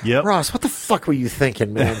the Ross? What the fuck were you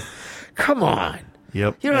thinking, man? Come on.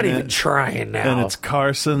 Yep. You're not And even trying now. And it's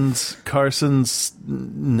Carson's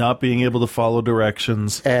not being able to follow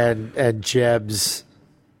directions. And Jeb's.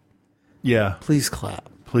 Yeah. Please clap.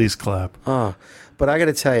 Please clap. But I got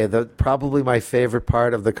to tell you, probably my favorite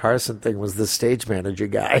part of the Carson thing was the stage manager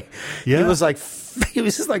guy. Yeah. He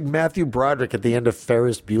was just like Matthew Broderick at the end of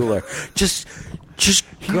Ferris Bueller. Just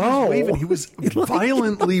go. He was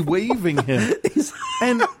violently waving him.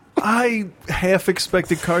 And I half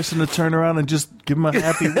expected Carson to turn around and just give him a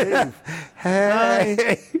happy wave.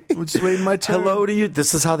 Hey. I'm just waiting my turn. Hello to you.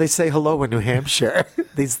 This is how they say hello in New Hampshire.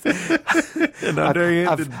 An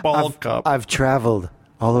underhanded ball cup. I've traveled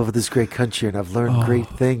all over this great country, and I've learned great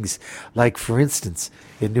things. Like, for instance,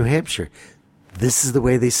 in New Hampshire, this is the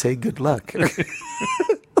way they say good luck.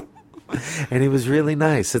 And it was really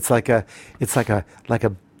nice. It's like a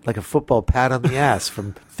football pat on the ass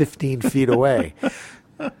from 15 feet away.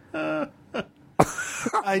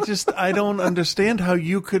 I don't understand how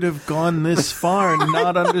you could have gone this far and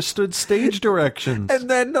not understood stage directions. And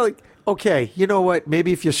then, like, okay, you know what?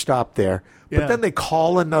 Maybe if you stop there. But Yeah. then they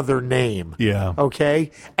call another name. Yeah.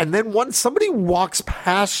 Okay? And then once somebody walks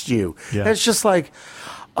past you, Yeah. it's just like,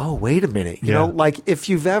 oh, wait a minute. You Yeah. know, like if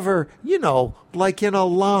you've ever, you know, like in a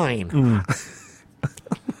line.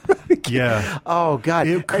 Yeah. Oh, God.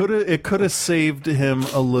 It could have saved him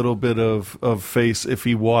a little bit of face if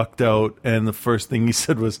he walked out and the first thing he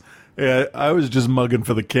said was, yeah, I was just mugging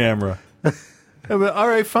for the camera. I mean, all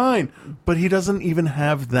right, fine. But he doesn't even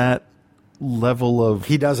have that level of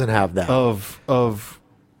He doesn't have that. of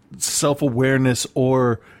self-awareness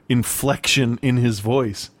or inflection in his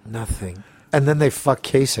voice. Nothing. And then they fuck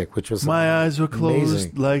Kasich, which was My eyes were closed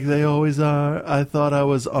amazing. like they always are. I thought I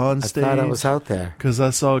was on I stage. thought I was out there. Because I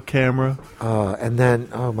saw a camera. And then,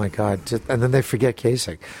 oh my God. And then they forget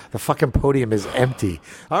Kasich. The fucking podium is empty.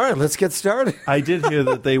 All right, let's get started. I did hear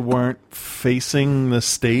that they weren't facing the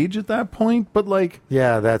stage at that point, but like,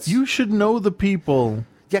 Yeah, that's. you should know the people.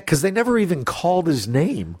 Yeah, because they never even called his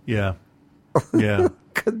name Yeah. Yeah.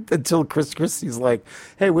 until Chris Christie's like,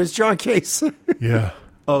 hey, where's John Kasich? Yeah.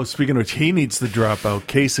 Oh, speaking of which, he needs to drop out.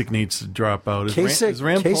 Kasich needs to drop out. Is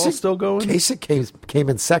Rand Paul still going? Kasich came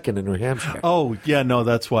in second in New Hampshire. Oh, yeah, no,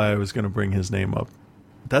 that's why I was going to bring his name up.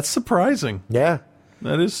 That's surprising. Yeah.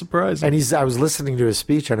 That is surprising. And I was listening to his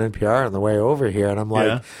speech on NPR on the way over here, and I'm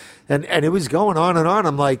like, Yeah. and it was going on and on.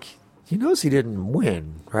 I'm like, he knows he didn't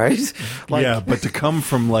win, right? Like, yeah, but to come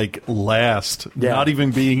from like last, Yeah. not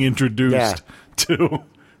even being introduced Yeah. to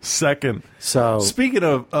second. So Speaking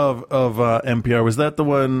of NPR, was that the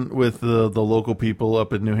one with the local people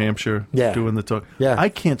up in New Hampshire doing the talk? Yeah. I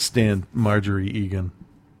can't stand Marjorie Egan.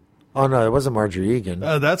 Oh no, it wasn't Marjorie Egan.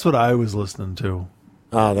 That's what I was listening to.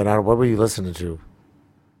 Oh, then what were you listening to?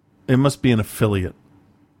 It must be an affiliate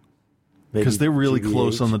Maybe because they're really GBH?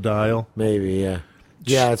 close on the dial. Maybe, yeah.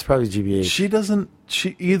 Yeah, it's probably GBH. She doesn't.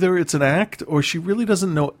 She either it's an act or she really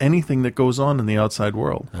doesn't know anything that goes on in the outside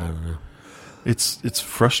world. I don't know. It's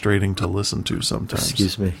frustrating to listen to sometimes.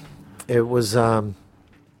 Excuse me. It was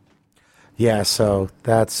yeah, so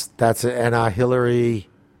that's it. And Hillary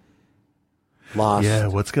lost. Yeah,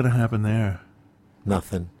 what's going to happen there?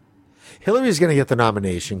 Nothing. Hillary's going to get the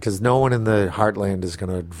nomination because no one in the heartland is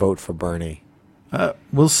going to vote for Bernie.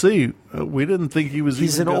 We'll see. We didn't think he was.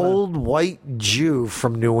 He's an even gonna... old white Jew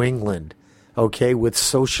from New England, okay, with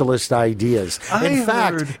socialist ideas. In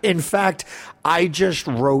fact, I just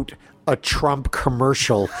wrote a Trump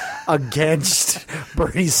commercial against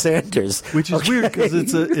Bernie Sanders, which is weird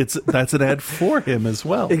because that's an ad for him as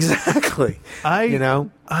well. Exactly.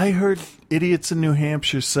 I heard idiots in New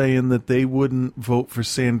Hampshire saying that they wouldn't vote for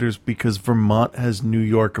Sanders because Vermont has New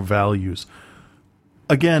York values.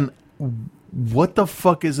 Again, what the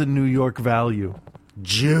fuck is a New York value?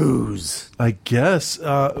 Jews, I guess.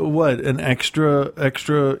 What, an extra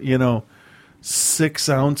 6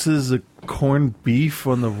 ounces of corned beef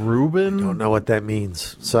on the Reuben? Don't know what that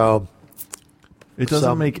means. So it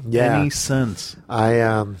doesn't make any sense.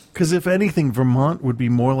 Because if anything, Vermont would be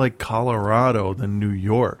more like Colorado than New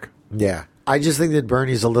York. Yeah, I just think that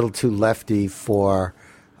Bernie's a little too lefty for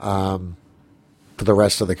the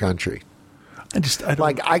rest of the country.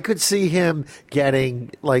 I could see him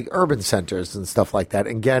getting like urban centers and stuff like that,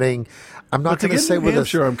 and getting. I'm not going to say with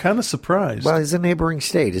Hampshire. I'm kind of surprised. Well, it's a neighboring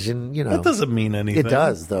state. That doesn't mean anything. It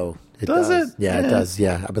does, though. Does it? Yeah, it does.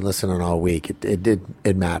 Yeah, I've been listening all week.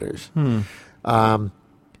 It matters. And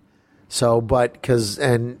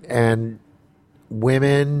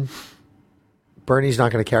women, Bernie's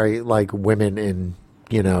not going to carry like women in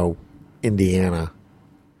Indiana.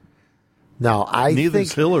 No,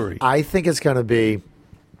 Neither's Hillary. I think it's going to be.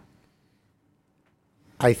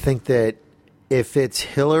 I think that if it's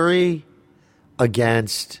Hillary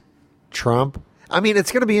against Trump, I mean,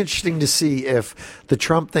 it's going to be interesting to see if the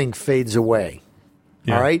Trump thing fades away.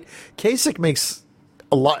 Yeah. All right, Kasich makes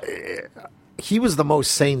a lot. He was the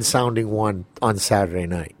most sane sounding one on Saturday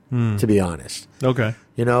night, to be honest. Okay,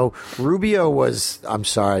 Rubio was. I'm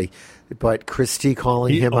sorry. But Christie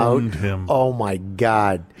calling him out. Him. Oh my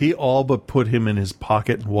God. He all but put him in his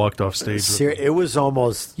pocket and walked off stage. It was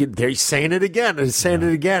almost, they're saying it again. They're saying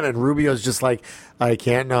it again. And Rubio's just like, I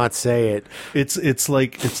can't not say it. It's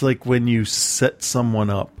like when you set someone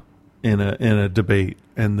up in a debate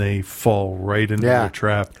and they fall right into your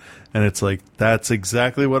trap. And it's like, that's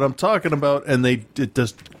exactly what I'm talking about. And it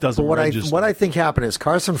just doesn't register. What I think happened is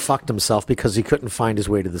Carson fucked himself because he couldn't find his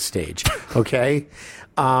way to the stage. Okay?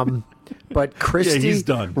 But Christie, he's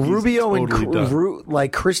done. Rubio, he's totally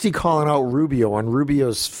like Christie calling out Rubio on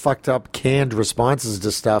Rubio's fucked up canned responses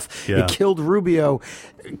to stuff. Yeah. It killed Rubio.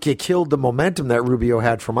 It killed the momentum that Rubio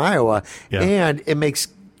had from Iowa, and it makes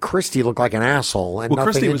Christie look like an asshole. And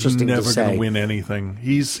nothing Christie was interesting never going to win anything.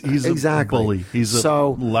 He's a bully. He's a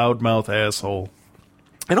loudmouth asshole.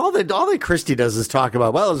 And all that Christie does is talk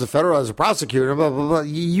about, well, as a federal, as a prosecutor, blah blah blah.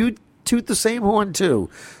 You toot the same horn too.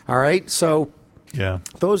 All right, so. Yeah,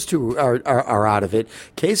 those two are out of it.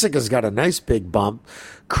 Kasich has got a nice big bump.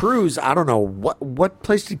 Cruz, I don't know what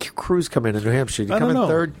place did Cruz come in New Hampshire? Did he come in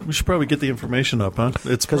third? We should probably get the information up, huh?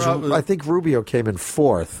 It's because I think Rubio came in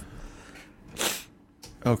fourth.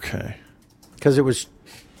 Okay, because it was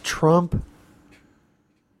Trump.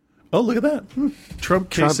 Oh, look at that! Trump,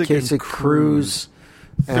 Kasich, and Cruz.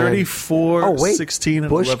 34, 16, and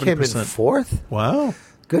Bush 11%. Came in fourth. Wow,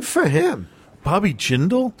 good for him. Bobby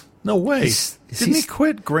Jindal. No way. Didn't he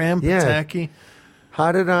quit? Graham Pataki?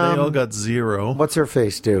 How did they all got 0. What's her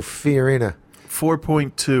face do? Fiorina.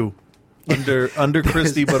 4.2. Under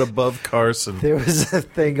Christie, but above Carson. There was a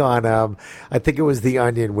thing on, I think it was The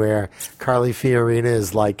Onion, where Carly Fiorina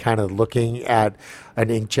is like kind of looking at an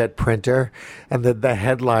inkjet printer, and the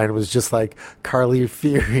headline was just like, Carly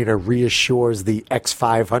Fiorina reassures the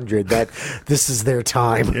X500 that this is their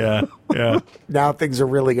time. Yeah. Now things are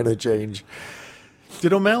really going to change.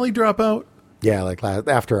 Did O'Malley drop out? Yeah, like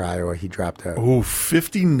after Iowa, he dropped out. Oh,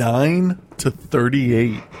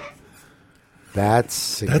 59-38.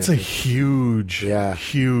 That's a huge,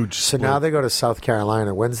 huge split. So now they go to South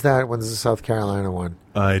Carolina. When's that? When's the South Carolina one?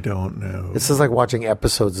 I don't know. This is like watching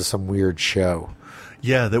episodes of some weird show.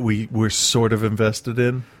 Yeah, that we're sort of invested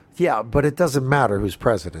in. Yeah, but it doesn't matter who's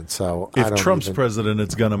president. So if Trump's president,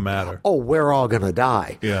 it's going to matter. Oh, we're all going to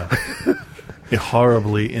die. Yeah. It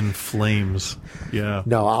horribly in flames. Yeah.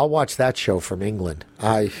 No, I'll watch that show from England.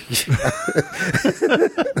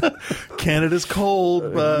 Canada's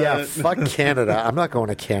cold, but... Yeah, fuck Canada. I'm not going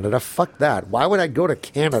to Canada. Fuck that. Why would I go to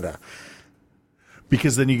Canada?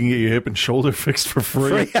 Because then you can get your hip and shoulder fixed for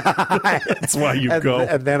free. That's why you go.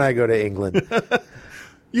 And then I go to England.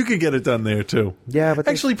 You could get it done there, too. Yeah, but...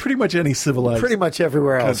 Actually, pretty much any civilized... Pretty much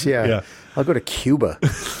everywhere else, yeah. I'll go to Cuba.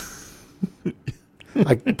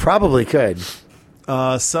 I probably could.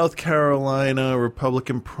 South Carolina,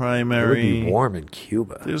 Republican primary. It would be warm in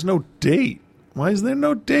Cuba. There's no date. Why is there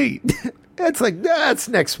no date? It's like, that's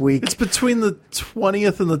next week. It's between the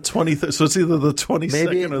 20th and the 23rd. So it's either the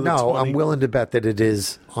 22nd or the 20th. No, I'm willing to bet that it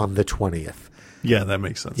is on the 20th. Yeah, that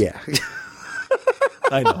makes sense. Yeah.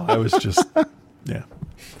 I know. I was just, yeah.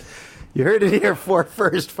 You heard it here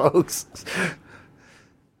first, folks.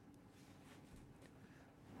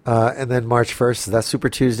 And then March 1st, is that Super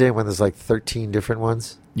Tuesday when there's like 13 different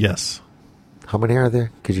ones? Yes. How many are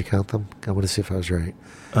there? Could you count them? I want to see if I was right.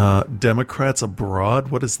 Democrats Abroad?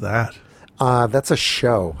 What is that? That's a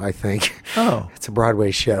show, I think. Oh. It's a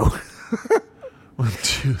Broadway show. 1,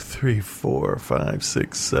 2, 3, 4, 5,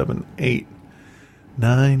 6, 7, 8,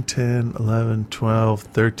 9, 10, 11, 12,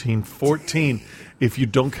 13, 14. If you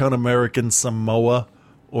don't count American Samoa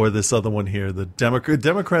or this other one here, the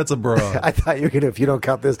Democrats Abroad. I thought you were going to, if you don't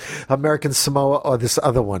count this, American Samoa or this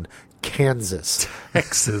other one, Kansas.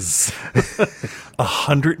 Texas.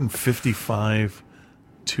 155,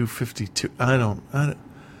 252. I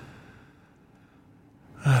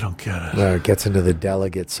don't get it. It gets into the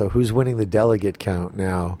delegates. So who's winning the delegate count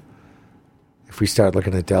now? If we start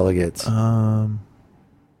looking at delegates.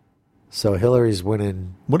 So Hillary's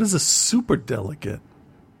winning. What is a super delegate?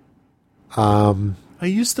 I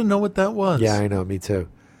used to know what that was. Yeah, I know. Me too.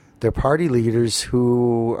 They're party leaders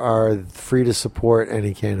who are free to support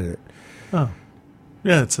any candidate. Oh.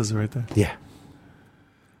 Yeah, it says it right there. Yeah.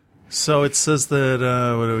 So it says that,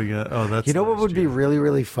 what do we got? Oh, that's... You know what would be really,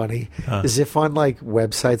 really funny? Is if on, like,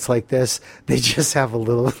 websites like this, they just have a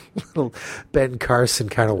little Ben Carson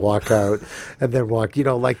kind of walk out and then walk,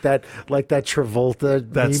 like that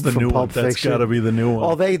Travolta that's meme the new from one. Pulp That's Fiction. got to be the new one.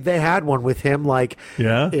 Oh, they had one with him, like,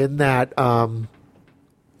 in that...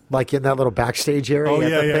 like in that little backstage area.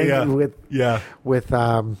 With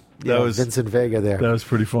Vincent Vega there. That was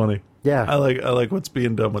pretty funny. Yeah. I like what's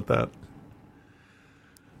being done with that.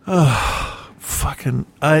 Fucking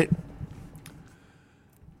I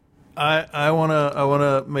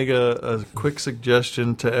wanna make a quick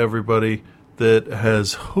suggestion to everybody that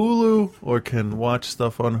has Hulu or can watch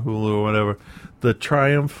stuff on Hulu or whatever. The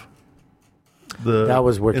Triumph, that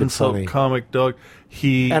was wicked insult funny. comic dog.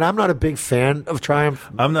 And I'm not a big fan of Triumph.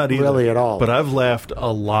 I'm not either, really at all. But I've laughed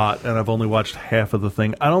a lot, and I've only watched half of the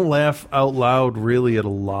thing. I don't laugh out loud really at a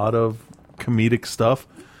lot of comedic stuff.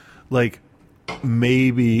 Like,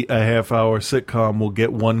 maybe a half-hour sitcom will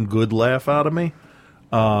get one good laugh out of me.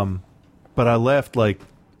 But I laughed like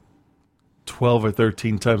 12 or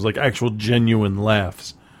 13 times, like actual genuine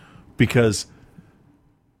laughs, because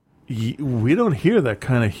we don't hear that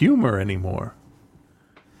kind of humor anymore.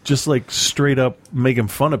 Just like straight up making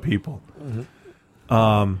fun of people.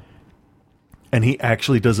 Mm-hmm. And he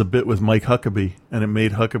actually does a bit with Mike Huckabee, and it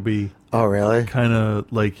made Huckabee kind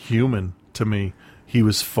of like human to me. He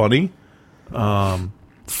was funny. For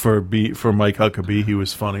Mike Huckabee, he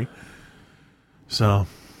was funny. So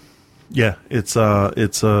yeah, it's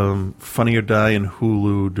Funny or Die in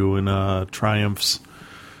Hulu doing Triumph's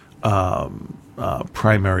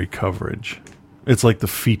primary coverage. It's like the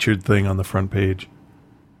featured thing on the front page.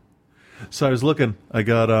 So I was looking. I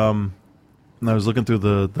was looking through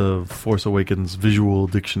the Force Awakens visual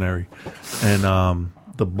dictionary, and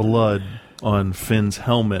the blood on Finn's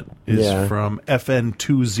helmet is from FN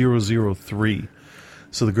 2003.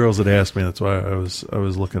 So the girls had asked me. That's why I was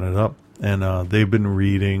looking it up, and they've been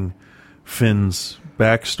reading Finn's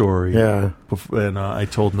backstory. Yeah, and I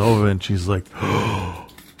told Nova, and she's like, "Oh,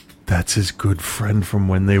 that's his good friend from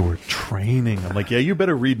when they were training." I'm like, "Yeah, you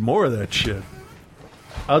better read more of that shit."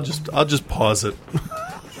 I'll just pause it.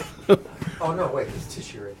 Oh no! Wait, there's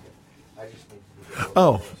tissue right here. I just need to.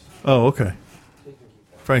 Oh, okay.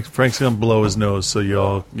 Frank's gonna blow his nose, so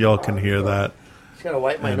y'all can hear that. Just gotta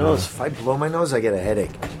wipe my nose. If I blow my nose, I get a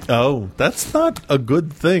headache. Oh, that's not a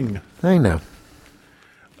good thing. I know.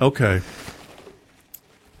 Okay.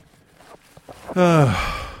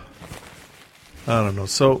 I don't know.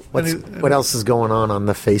 So what else is going on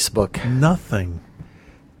the Facebook? Nothing.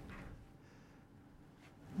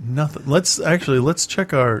 Let's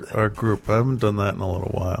check our group. I haven't done that in a little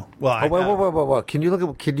while. Well, wait. Can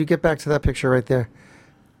you get back to that picture right there?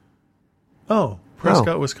 Oh,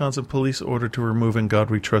 Prescott, Wisconsin police ordered to remove "In God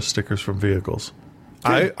We Trust" stickers from vehicles.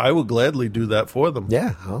 I will gladly do that for them.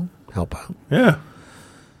 Yeah, I'll help out. Yeah.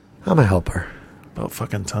 I'm a helper. About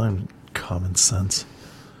fucking time. Common sense.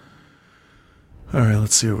 All right,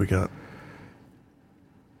 let's see what we got.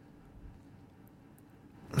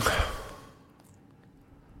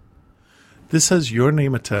 This has your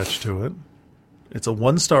name attached to it. It's a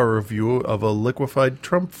 1-star review of a liquefied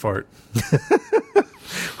Trump fart.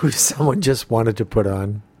 Who someone just wanted to put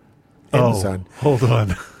on Amazon. Oh, hold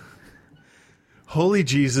on. Holy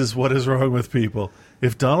Jesus, what is wrong with people?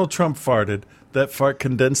 If Donald Trump farted, that fart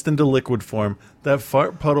condensed into liquid form, that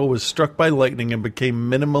fart puddle was struck by lightning and became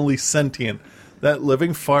minimally sentient. that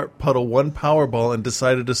living fart puddle won Powerball and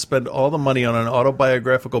decided to spend all the money on an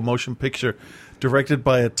autobiographical motion picture directed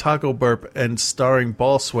by a taco burp and starring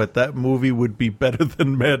ball sweat, that movie would be better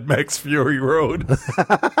than Mad Max Fury Road.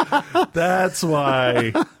 That's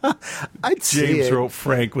why James wrote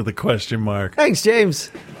Frank with a question mark. Thanks,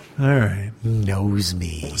 James. All right. Knows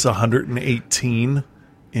me. It's 118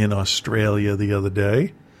 in Australia the other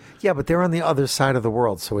day. Yeah, but they're on the other side of the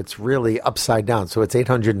world, so it's really upside down. So it's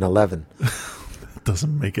 811. That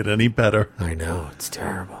doesn't make it any better. I know. It's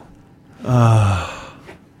terrible.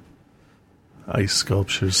 Ice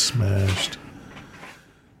sculptures smashed.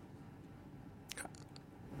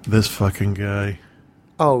 This fucking guy.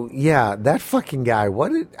 Oh, yeah, that fucking guy.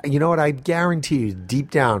 You know what? I guarantee you,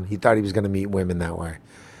 deep down, he thought he was going to meet women that way.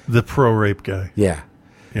 The pro-rape guy. Yeah.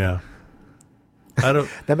 Yeah. I don't.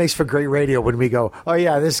 That makes for great radio when we go, oh,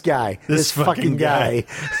 yeah, this guy. This fucking guy.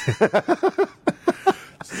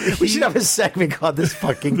 We should have a segment called This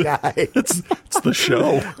Fucking Guy. It's the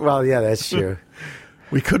show. Well, yeah, that's true.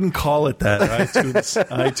 We couldn't call it that.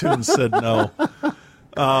 iTunes said no.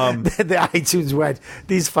 The iTunes went,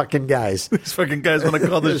 these fucking guys. These fucking guys want to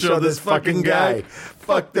call the show This Fucking Guy.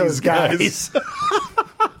 Fuck those guys.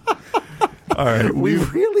 All right. We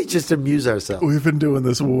really just amuse ourselves. We've been doing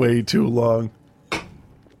this way too long.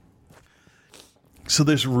 So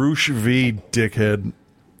this Roosh V dickhead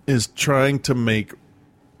is trying to make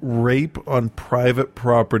rape on private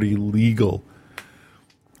property legal.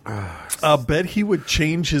 I'll bet he would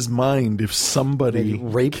change his mind if somebody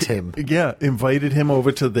raped him. Yeah, invited him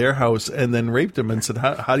over to their house and then raped him and said,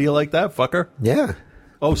 how do you like that, fucker? Yeah.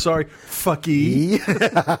 Oh, sorry. Fucky.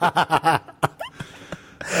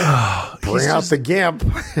 Bring out the gimp.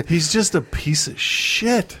 He's just a piece of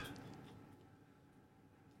shit.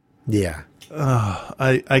 Yeah.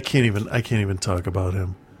 I can't even talk about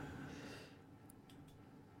him.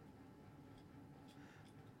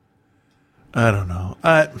 I don't know.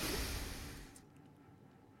 I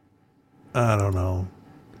don't know.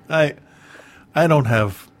 I don't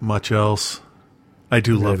have much else. I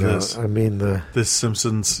do love this. I mean this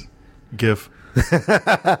Simpsons gif.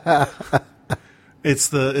 It's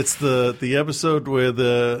the episode where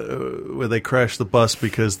they crash the bus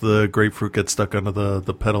because the grapefruit gets stuck under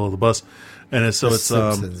the pedal of the bus, and it's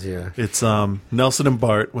Simpsons, yeah. It's Nelson and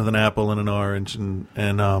Bart with an apple and an orange, and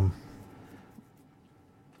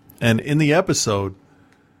in the episode,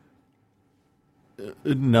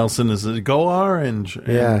 Nelson is go orange,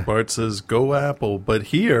 and Bart says go apple. But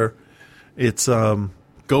here, it's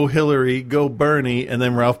go Hillary, go Bernie, and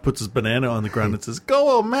then Ralph puts his banana on the ground and says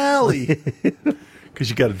go O'Malley,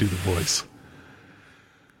 because you got to do the voice.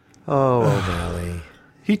 Oh, O'Malley.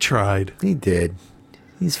 He tried. He did.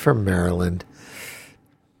 He's from Maryland.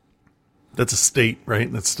 That's a state,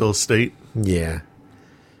 right? That's still a state? Yeah.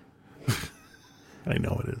 I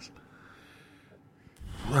know it is.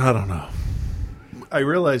 I don't know. I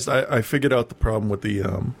realized I figured out the problem with the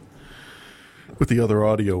other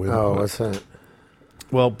audio input. Oh, what's that?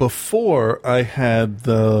 Well, before I had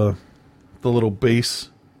the little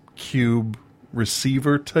bass cube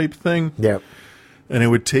receiver type thing. Yep. And it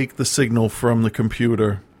would take the signal from the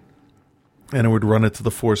computer and it would run it to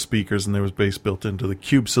the 4 speakers, and there was bass built into the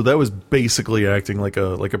cube. So that was basically acting like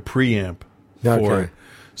a preamp for it.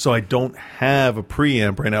 So I don't have a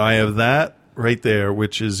preamp right now. I have that right there,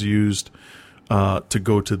 which is used to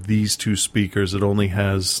go to these 2 speakers. It only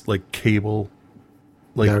has like cable,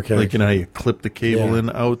 like you know how you clip the cable in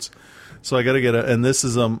outs. So I got to get and this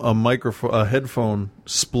is a microphone, a headphone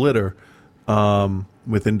splitter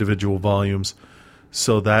with individual volumes.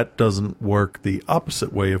 So that doesn't work the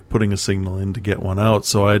opposite way of putting a signal in to get one out.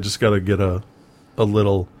 So I just got to get a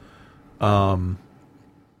little.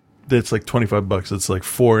 It's like $25. It's like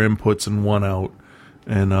 4 inputs and 1 out,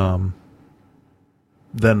 and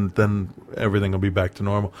then everything will be back to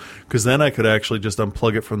normal. Because then I could actually just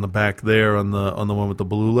unplug it from the back there on the one with the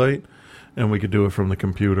blue light, and we could do it from the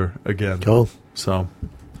computer again. Cool. So,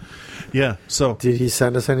 yeah. So did he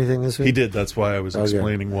send us anything this week? He did. That's why I was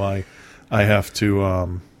explaining why I have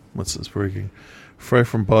to. What's this breaking? Flight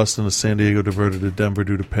from Boston to San Diego diverted to Denver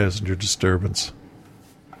due to passenger disturbance.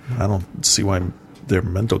 I don't see why their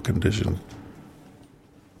mental condition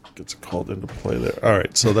gets called into play there. All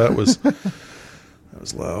right, so that was that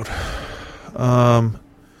was loud.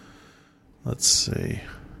 Let's see.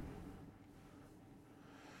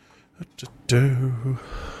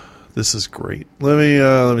 This is great. Let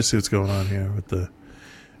me see what's going on here with the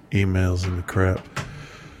emails and the crap.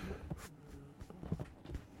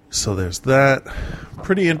 So there's that.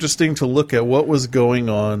 Pretty interesting to look at what was going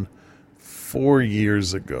on 4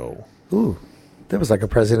 years ago. Ooh, that was like a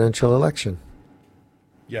presidential election.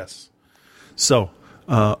 Yes. So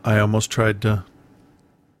I almost tried to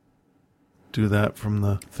do that from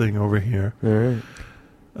the thing over here. All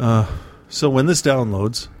right. So when this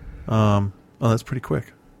downloads, that's pretty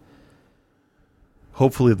quick.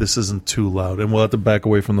 Hopefully this isn't too loud, and we'll have to back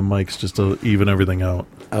away from the mics just to even everything out.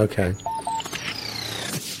 Okay.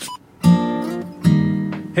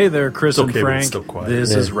 Hey there, Chris and okay, Frank. still quiet.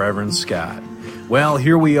 This is Reverend Scott. Well,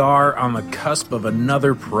 here we are on the cusp of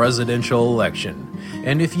another presidential election.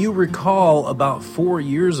 And if you recall, about 4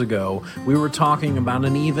 years ago, we were talking about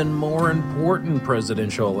an even more important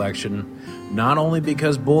presidential election, not only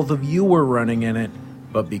because both of you were running in it,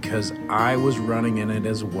 but because I was running in it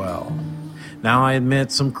as well. Now, I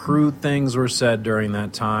admit some crude things were said during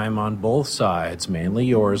that time on both sides, mainly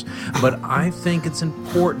yours, but I think it's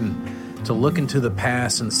important to look into the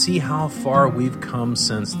past and see how far we've come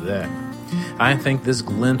since then. I think this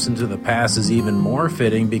glimpse into the past is even more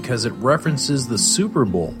fitting because it references the Super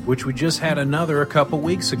Bowl, which we just had another a couple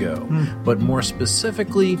weeks ago. But more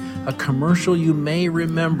specifically, a commercial you may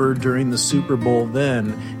remember during the Super Bowl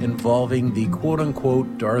then involving the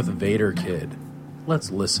quote-unquote Darth Vader kid.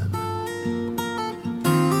 Let's listen.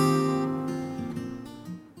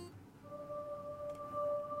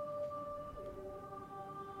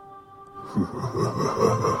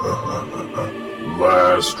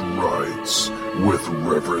 Last Rites with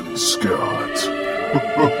Reverend Scott.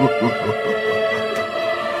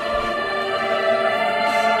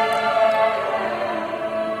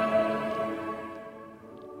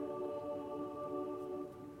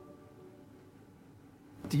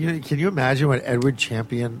 Can you imagine what Edward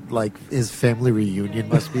Champion, like, his family reunion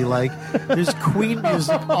must be like? There's Queen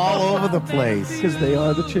music all over the place. Because they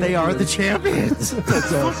are the champions. They are the champions.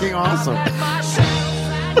 That's fucking awesome.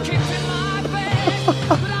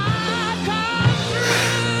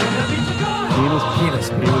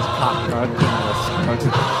 Penis, cock.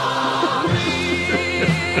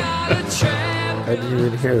 I didn't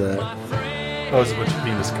even hear that. Oh, it's a bunch of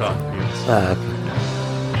penis cock. Okay.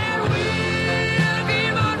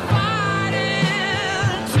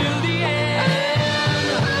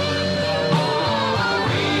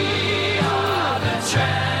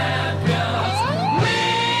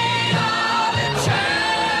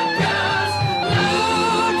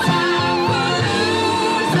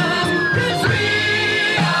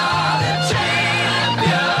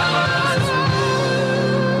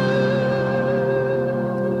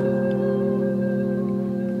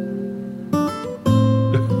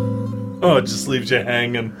 Oh, it just leaves you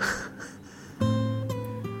hanging.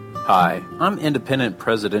 Hi, I'm independent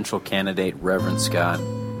presidential candidate Reverend Scott.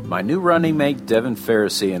 My new running mate Devin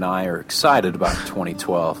Pharisee and I are excited about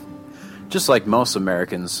 2012. Just like most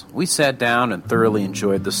Americans, we sat down and thoroughly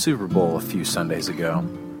enjoyed the Super Bowl a few Sundays ago.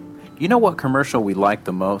 You know what commercial we liked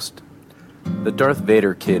the most? The Darth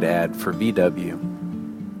Vader kid ad for VW.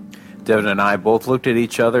 Devin and I both looked at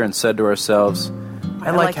each other and said to ourselves,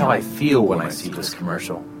 I like how I feel when I see this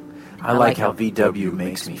commercial. I like how VW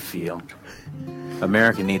makes me feel.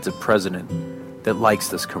 America needs a president that likes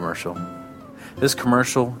this commercial. This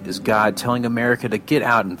commercial is God telling America to get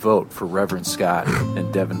out and vote for Reverend Scott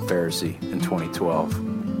and Devin Pharisee in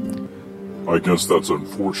 2012. I guess that's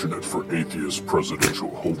unfortunate for atheist presidential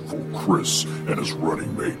hopeful Chris and his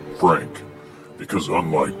running mate Frank, because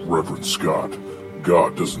unlike Reverend Scott,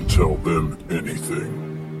 God doesn't tell them anything.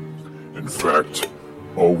 In fact,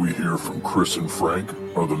 all we hear from Chris and Frank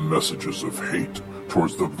are the messages of hate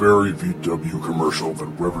towards the very VW commercial that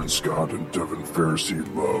Reverend Scott and Devin Pharisee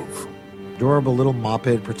love. Adorable little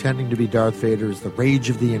moped pretending to be Darth Vader is the rage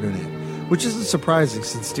of the internet, which isn't surprising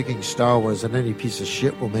since sticking Star Wars on any piece of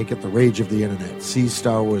shit will make it the rage of the internet. See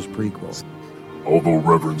Star Wars prequels. Although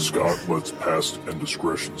Reverend Scott lets past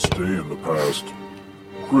indiscretion stay in the past,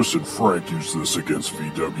 Chris and Frank use this against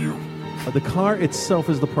VW. The car itself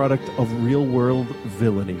is the product of real-world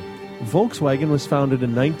villainy. Volkswagen was founded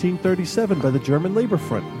in 1937 by the German Labor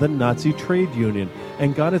Front, the Nazi trade union,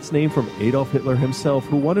 and got its name from Adolf Hitler himself,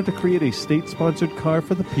 who wanted to create a state-sponsored car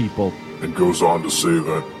for the people. And goes on to say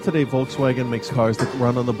that today Volkswagen makes cars that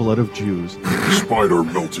run on the blood of Jews. Despite our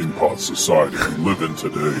melting pot society we live in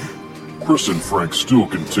today, Chris and Frank still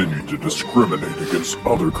continue to discriminate against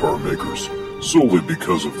other car makers solely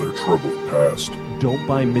because of their troubled past. Don't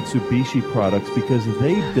buy Mitsubishi products because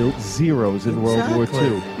they built Zeros in World War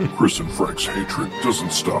II. Chris and Frank's hatred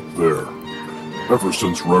doesn't stop there. Ever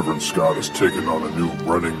since Reverend Scott has taken on a new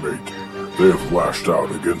running mate, they have lashed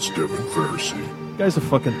out against Devin Pharisee. The guy's a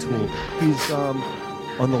fucking tool. He's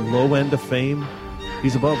on the low end of fame.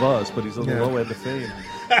 He's above us, but he's on the low end of fame.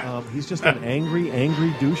 He's just an angry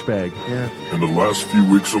douchebag. Yeah. In the last few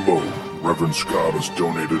weeks alone, Reverend Scott has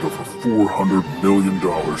donated over $400 million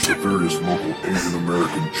to various local Asian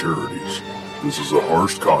American charities. This is a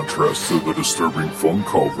harsh contrast to the disturbing phone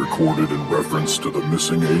call recorded in reference to the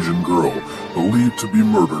missing Asian girl believed to be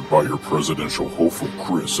murdered by your presidential hopeful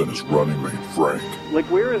Chris and his running mate Frank. Like,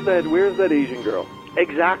 where is that Asian girl?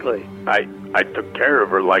 Exactly. I took care of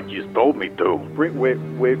her like you told me to.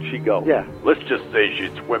 Where'd she go? Yeah. Let's just say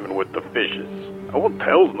she's swimming with the fishes. I won't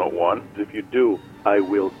tell no one. If you do, I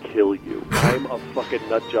will kill you. I'm a fucking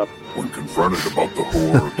nut job. When confronted about the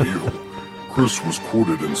whole ordeal, Chris was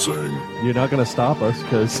quoted in saying, "You're not going to stop us,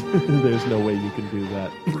 because there's no way you can do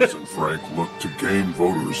that." Chris and Frank looked to gain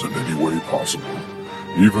voters in any way possible,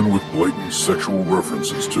 even with blatant sexual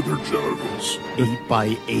references to their genitals.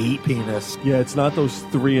 8x8 penis. Yeah, it's not those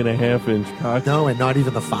 3.5-inch cocks. No, and not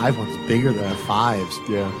even the 5 ones. Bigger than the 5s.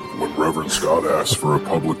 Yeah. When Reverend Scott asked for a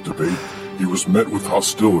public debate, he was met with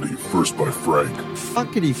hostility, first by Frank.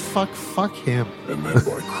 Fuckity fuck him. And then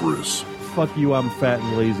by Chris. Fuck you, I'm fat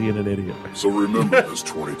and lazy and an idiot. So remember this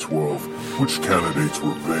 2012, which candidates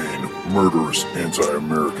were vain, murderous,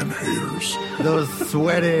 anti-American haters? Those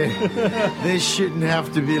sweaty, they shouldn't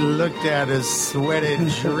have to be looked at as sweaty,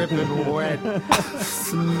 dripping wet,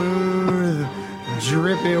 smooth,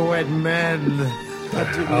 drippy wet men.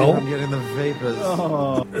 I'm getting the vapors.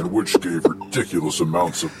 Oh. And which gave ridiculous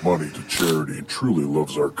amounts of money to charity and truly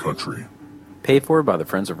loves our country. Paid for by the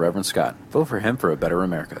Friends of Reverend Scott. Vote for him for a better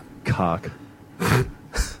America. Cock.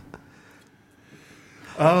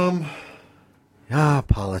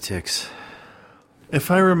 Politics. If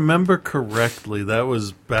I remember correctly, that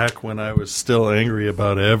was back when I was still angry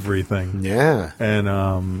about everything. Yeah.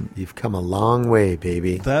 And you've come a long way,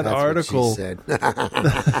 baby. That That's article what she said.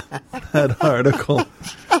 that article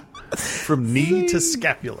from knee to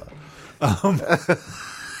scapula.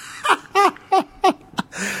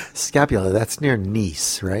 Scapula, that's near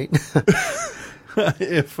Nice, right?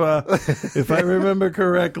 If I remember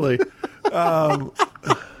correctly, I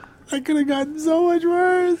could have gotten so much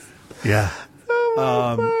worse. Yeah.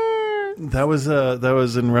 That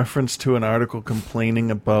was in reference to an article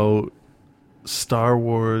complaining about Star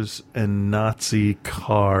Wars and Nazi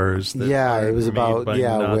cars. That It was about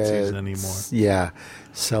Nazis anymore. Yeah,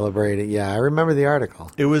 celebrating. Yeah, I remember the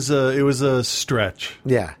article. It was a stretch.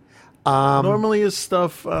 Yeah. Normally his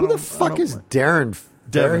stuff. Who the fuck is Devin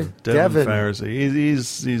Pharisee.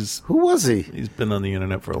 He's who was he? He's been on the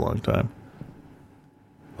internet for a long time.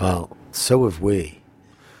 Well, so have we.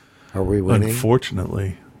 Are we winning?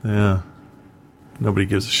 Unfortunately, yeah. Nobody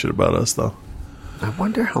gives a shit about us, though. I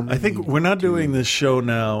wonder how many. I think we're not doing this show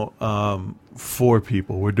now for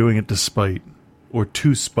people. We're doing it to spite or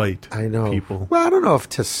to spite people. Well, I don't know if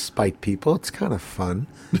to spite people. It's kind of fun.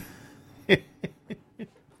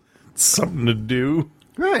 Something to do.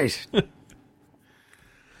 Right.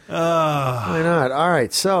 Why not? All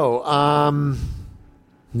right. So,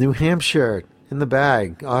 New Hampshire in the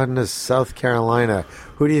bag. On to South Carolina.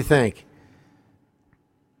 Who do you think?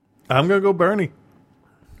 I'm going to go Bernie.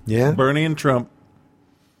 Yeah? Bernie and Trump.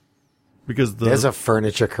 Because there's a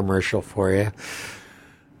furniture commercial for you.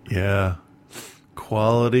 Yeah.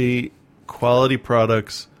 Quality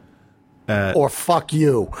products. Or fuck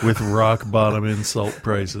you. With rock bottom insult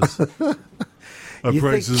prices. Our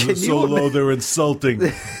prices are so low they're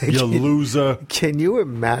insulting. You loser. Can you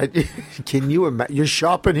imagine? You're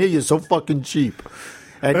shopping here, you're so fucking cheap.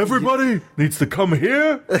 And everybody needs to come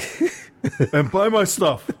here and buy my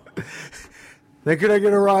stuff. Then could I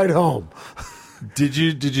get a ride home? Did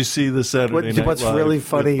you see the Saturday Night What's Live really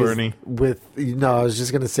funny with Bernie? I was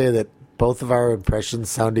just going to say that both of our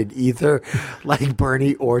impressions sounded either like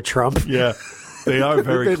Bernie or Trump. Yeah, they are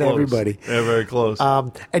very close. Everybody. They're very close.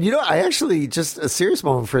 And I actually, just a serious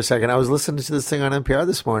moment for a second, I was listening to this thing on NPR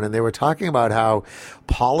this morning, and they were talking about how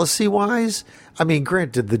policy-wise, I mean,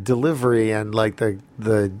 granted, the delivery and like the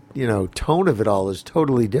tone of it all is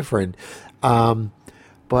totally different,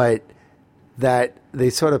 but that they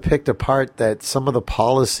sort of picked apart that some of the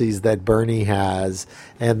policies that Bernie has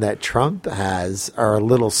and that Trump has are a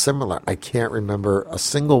little similar. I can't remember a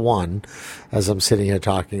single one as I'm sitting here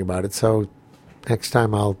talking about it. So next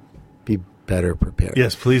time I'll be better prepared.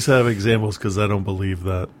 Yes, please have examples because I don't believe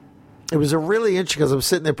that. It was a really interesting because I'm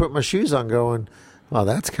sitting there putting my shoes on going, well,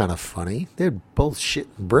 that's kind of funny. They're both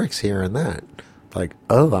shitting bricks here and that. Like,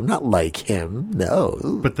 oh, I'm not like him. No.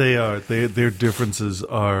 But they are. Their differences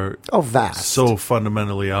are vast. So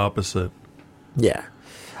fundamentally opposite. Yeah.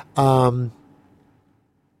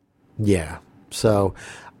 Yeah. So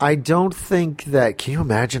I don't think that. Can you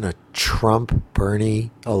imagine a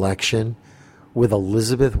Trump-Bernie election with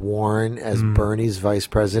Elizabeth Warren as Bernie's vice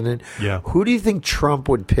president? Yeah. Who do you think Trump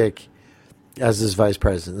would pick as his vice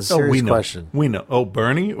president? This is a serious we know. question. We know. Oh,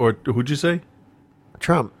 Bernie? Or who'd you say?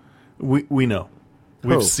 Trump. We know.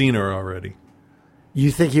 We've Who? seen her already. You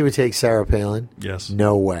think he would take Sarah Palin? Yes.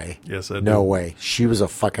 No way. Yes, I do. No way. She was a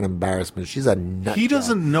fucking embarrassment. She's a nut. He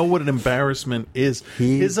doesn't know what an embarrassment is.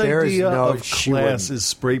 His there is idea no- of she class wouldn't. is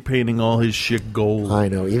spray painting all his shit gold. I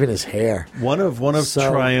know. Even his hair. One of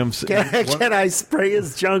Triumph's. Can I spray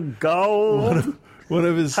his junk gold? One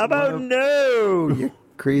of his. How about no? You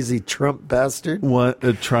crazy Trump bastard.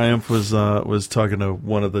 Triumph was talking to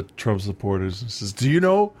one of the Trump supporters. He says, "Do you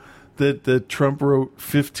know that Trump wrote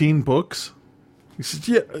 15 books?" He says,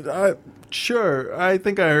 "Yeah, sure. I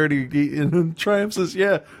think I heard he." And Triumph says,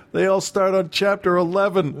 "Yeah, they all start on chapter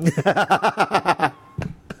 11."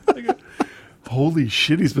 Holy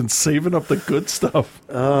shit! He's been saving up the good stuff.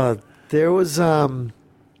 There was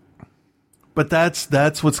But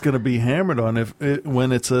that's what's going to be hammered on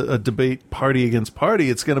when it's a debate party against party.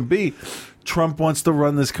 It's going to be Trump wants to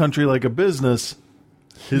run this country like a business.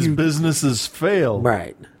 His businesses fail.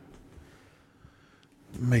 Right.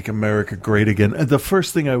 Make America great again. And the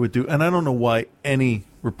first thing I would do, and I don't know why any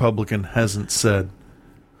Republican hasn't said,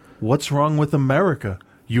 what's wrong with America?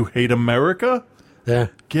 You hate America? Yeah.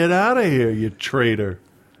 Get out of here, you traitor.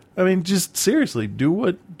 I mean, just seriously, do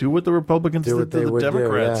what the Republicans Do did what to they the would do,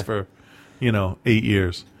 Democrats yeah. for 8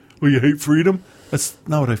 years. Well, you hate freedom? That's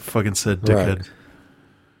not what I fucking said, dickhead.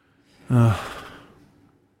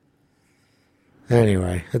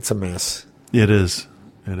 Anyway, it's a mess. It is.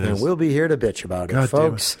 It And is. we'll be here to bitch about it, God damn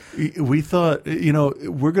folks. it. We thought,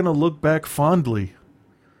 we're going to look back fondly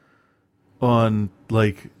on,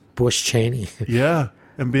 like... Bush Cheney. Yeah.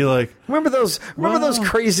 And be like... Remember those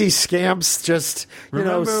crazy scamps just,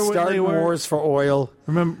 Remember when starting they were- wars for oil?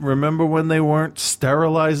 Remember when they weren't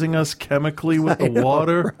sterilizing us chemically with the I know,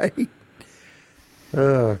 water? right?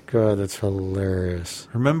 Oh, God, that's hilarious.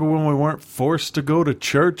 Remember when we weren't forced to go to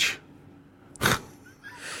church?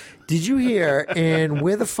 Did you hear, and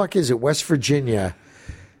where the fuck is it? West Virginia.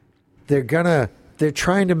 They're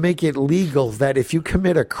trying to make it legal that if you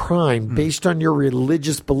commit a crime based on your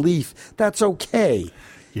religious belief, that's okay.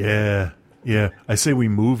 Yeah. I say we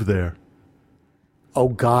move there. Oh,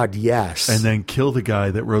 God, yes. And then kill the guy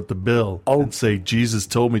that wrote the bill and say, Jesus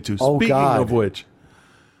told me to. Oh, Speaking God. of which,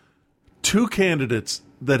 2 candidates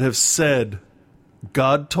that have said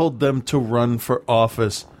God told them to run for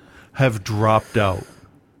office have dropped out.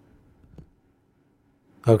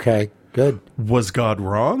 Okay, good. Was God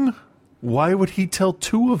wrong? Why would he tell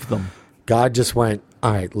 2 of them? God just went,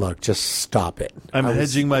 all right, look, just stop it. I'm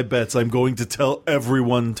hedging my bets. I'm going to tell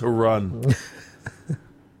everyone to run.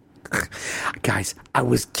 Guys, I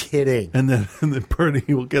was kidding. And then Bernie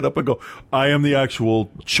will get up and go, I am the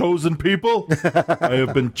actual chosen people. I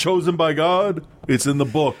have been chosen by God. It's in the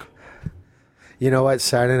book. You know what?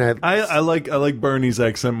 Saturday Night... I like Bernie's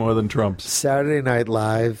accent more than Trump's. Saturday Night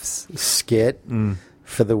Live's skit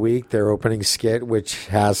for the week, their opening skit, which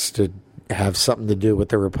has to have something to do with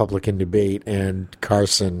the Republican debate and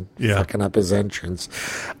Carson fucking up his entrance.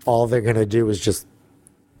 All they're going to do is just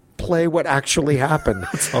play what actually happened.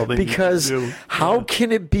 That's all they because need to do. How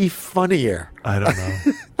can it be funnier? I don't know.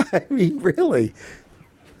 I mean, really.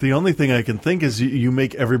 The only thing I can think is you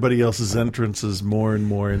make everybody else's entrances more and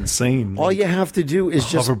more insane. All you have to do is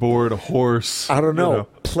just hoverboard, a horse. I don't know,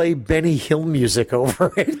 play Benny Hill music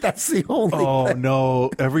over it. That's the only thing. No.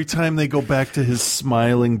 Every time they go back to his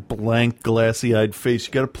smiling, blank, glassy-eyed face,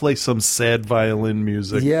 you got to play some sad violin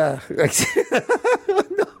music. Yeah.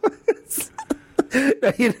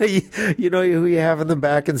 You know who you have in the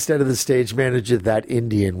back instead of the stage manager? That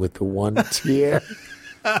Indian with the one tear.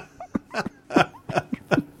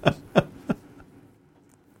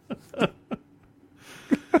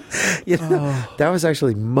 That was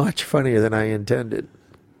actually much funnier than I intended.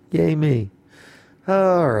 Yay me.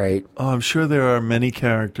 All right. Oh, I'm sure there are many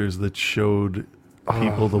characters that showed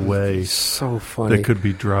people the way. So funny. That could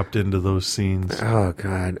be dropped into those scenes. Oh,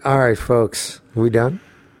 God. All right, folks. Are we done?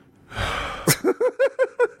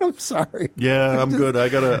 I'm sorry. Yeah, I'm good. I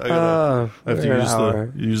have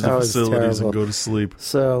to use the That was facilities terrible. and go to sleep.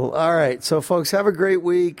 So, all right. So, folks, have a great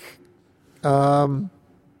week.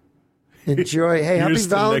 Enjoy. Hey, happy Here's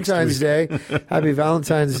to next Valentine's Day. week. Happy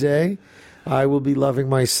Valentine's Day. I will be loving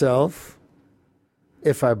myself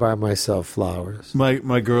if I buy myself flowers.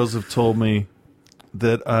 My girls have told me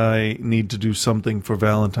that I need to do something for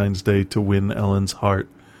Valentine's Day to win Ellen's heart.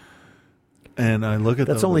 And I look at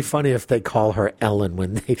That's them. only funny if they call her Ellen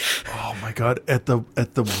when they. Oh my God! At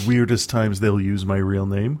the weirdest times, they'll use my real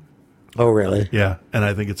name. Oh, really? Yeah, and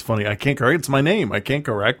I think it's funny. I can't correct. It's my name. I can't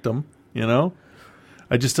correct them. You know.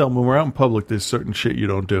 I just tell them when we're out in public, there's certain shit you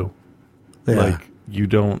don't do. Yeah. Like you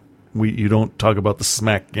don't You don't talk about the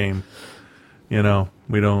smack game. You know,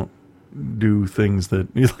 we don't do things that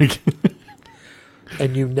you like.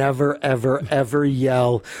 And you never, ever, ever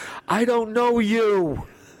yell, "I don't know you."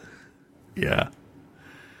 Yeah.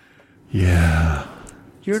 Yeah.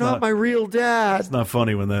 You're not my real dad. It's not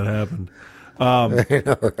funny when that happened. I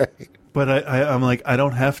know, right? But I'm like, I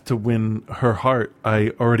don't have to win her heart.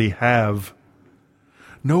 I already have.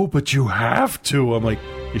 No, but you have to. I'm like,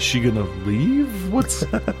 is she going to leave? What's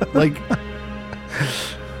like?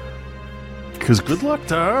 Because good luck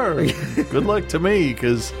to her. Good luck to me.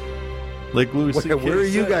 Because, like Louis C.K. Where are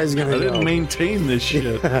you guys going to go? I didn't maintain this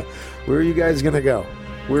shit. Where are you guys going to go?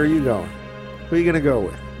 Where are you going? Who are you going to go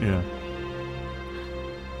with? Yeah.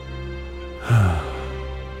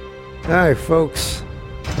 All right, folks.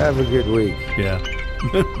 Have a good week. Yeah.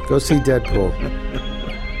 Go see Deadpool.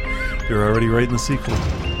 You're already writing the sequel.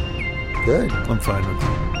 Good. I'm fine with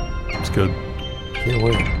it. It's good. Can't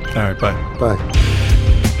wait. All right, bye. Bye.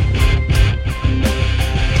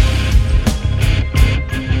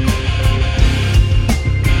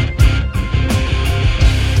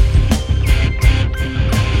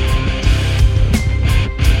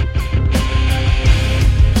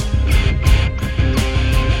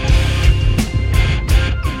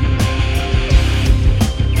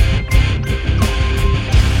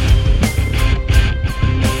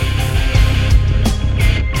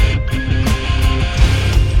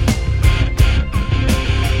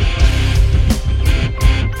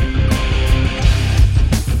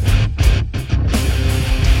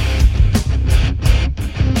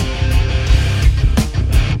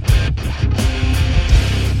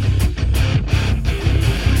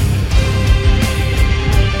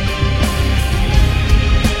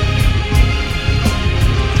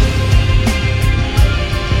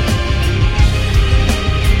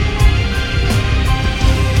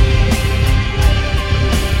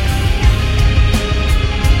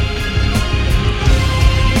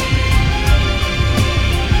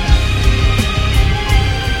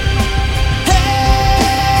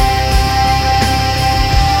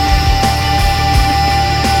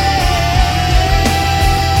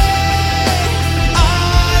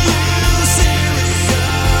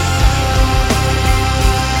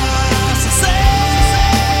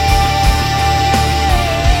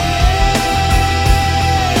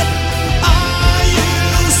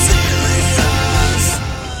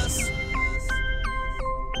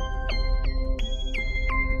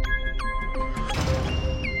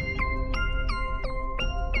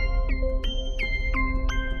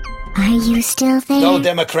 Are you still there? No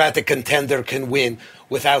Democratic contender can win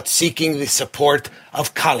without seeking the support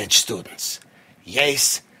of college students.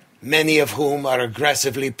 Yes, many of whom are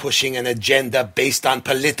aggressively pushing an agenda based on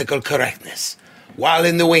political correctness. While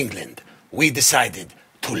in New England, we decided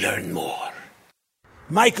to learn more.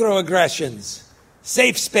 Microaggressions,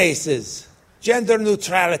 safe spaces, gender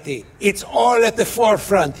neutrality. It's all at the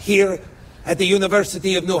forefront here at the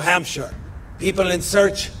University of New Hampshire. People in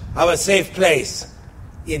search of a safe place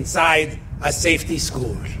inside a safety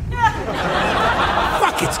school.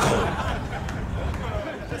 Fuck, it's cold.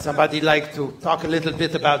 Somebody like to talk a little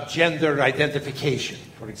bit about gender identification,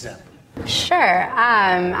 for example? Sure.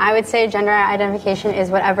 I would say gender identification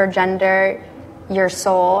is whatever gender your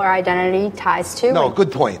soul or identity ties to. No,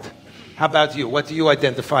 good point. How about you? What do you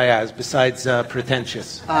identify as besides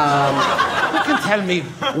pretentious? Who can tell me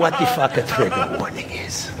what the fuck a trigger warning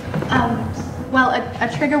is? Well, a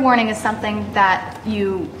trigger warning is something that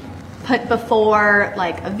you put before,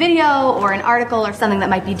 like a video or an article or something that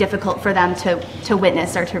might be difficult for them to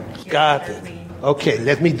witness or to hear. Got it. Okay,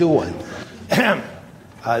 let me do one.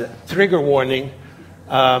 Trigger warning.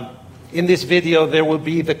 In this video, there will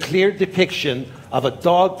be the clear depiction of a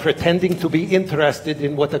dog pretending to be interested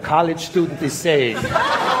in what a college student is saying,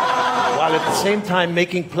 while at the same time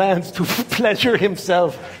making plans to pleasure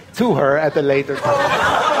himself to her at a later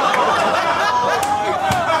time.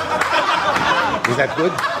 Is that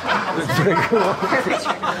good?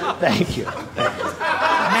 Thank you.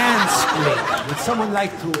 Mansplaining. Would someone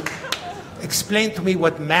like to explain to me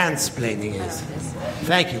what mansplaining is?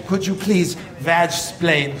 Thank you. Could you please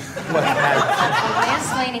vag-splain what mansplaining is?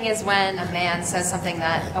 Mansplaining is when a man says something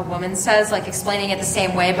that a woman says, like explaining it the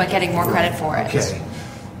same way but getting more credit for it. Okay.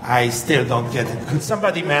 I still don't get it. Could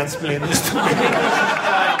somebody mansplain this to me?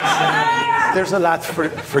 There's a lot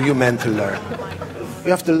for you men to learn. You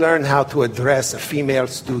have to learn how to address a female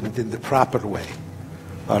student in the proper way.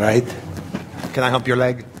 All right? Can I hump your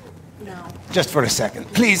leg? No. Just for a second.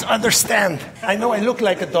 Please understand. I know I look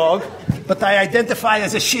like a dog, but I identify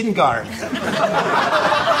as a shin guard. So thank you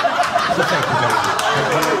very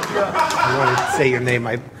much. I want to say your name.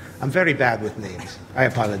 I'm very bad with names. I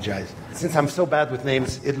apologize. Since I'm so bad with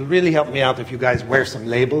names, it'll really help me out if you guys wear some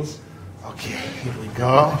labels. Okay, here we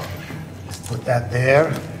go. Let's put that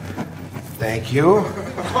there. Thank you.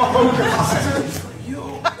 Oh, God. This is for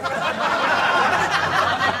you.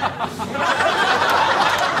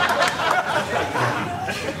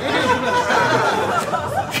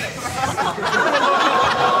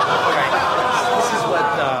 This is what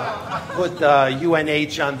put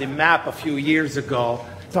UNH on the map a few years ago,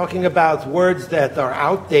 talking about words that are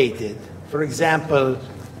outdated. For example,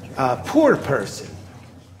 poor person.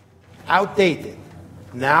 Outdated.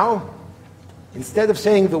 Now, instead of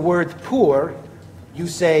saying the word poor, you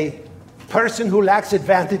say person who lacks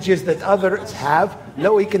advantages that others have,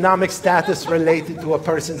 low economic status related to a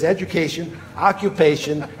person's education,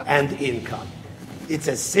 occupation, and income. It's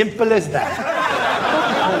as simple as that.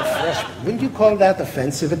 Freshman. Wouldn't you call that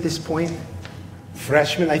offensive at this point?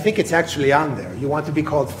 Freshman? I think it's actually on there. You want to be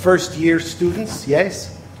called first-year students,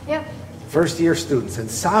 yes? Yep. First-year students. And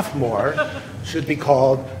sophomore should be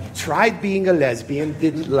called tried being a lesbian,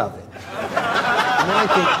 didn't love it. And then I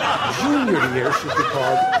think junior year should be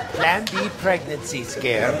called Plan B pregnancy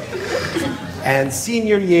scare. And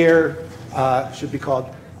senior year should be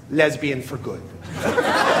called lesbian for good.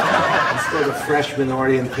 Instead of freshman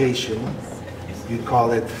orientation, you'd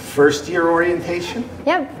call it first year orientation?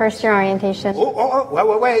 Yep, first year orientation.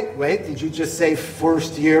 Wait. Did you just say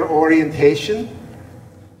first year orientation?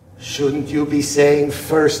 Shouldn't you be saying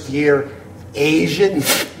first year Asian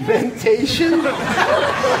mentation?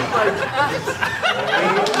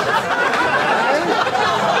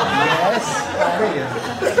 Yes.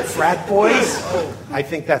 Frat boys? I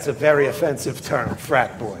think that's a very offensive term,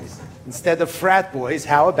 frat boys. Instead of frat boys,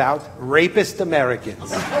 how about rapist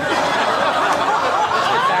Americans?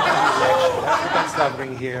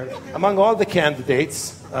 Covering here. Among all the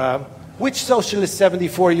candidates, which socialist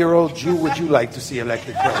 74-year-old Jew would you like to see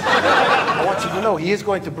elected president? I want you to know he is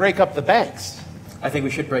going to break up the banks. I think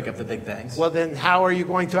we should break up the big banks. Well, then how are you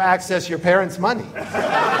going to access your parents' money?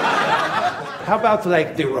 How about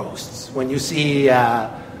like the roasts when you see,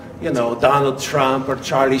 Donald Trump or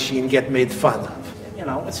Charlie Sheen get made fun of?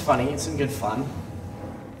 It's funny. It's some good fun.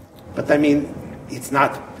 But I mean, it's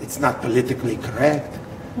not politically correct.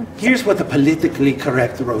 Here's what a politically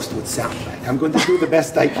correct roast would sound like. I'm going to do the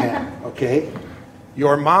best I can, okay?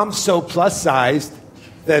 Your mom's so plus-sized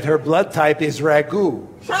that her blood type is ragu.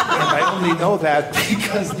 And I only know that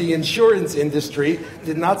because the insurance industry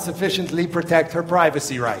did not sufficiently protect her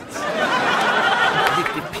privacy rights. If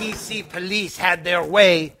the PC police had their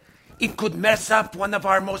way, it could mess up one of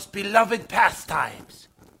our most beloved pastimes,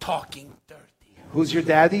 talking dirty. Who's your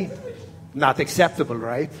daddy? Not acceptable,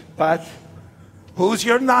 right? But who's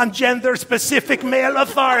your non-gender specific male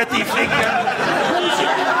authority figure? Who's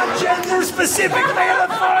your non-gender specific male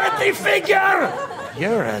authority figure?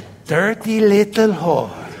 You're a dirty little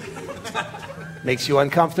whore. Makes you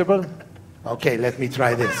uncomfortable? Okay, let me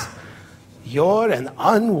try this. You're an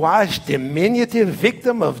unwashed, diminutive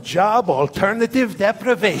victim of job alternative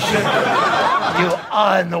deprivation. You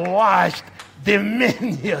unwashed,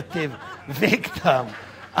 diminutive victim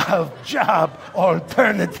of job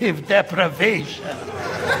alternative deprivation.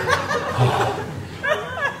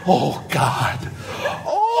 Oh, God.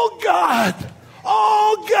 Oh, God.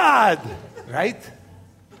 Oh, God. Right?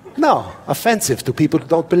 No, offensive to people who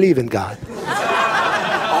don't believe in God.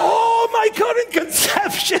 Oh, my current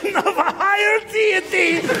conception of a higher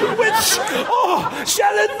deity, which,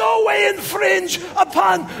 shall in no way infringe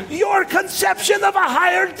upon your conception of a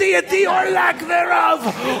higher deity or lack thereof.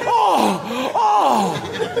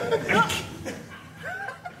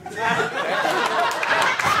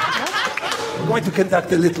 We're going to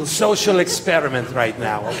conduct a little social experiment right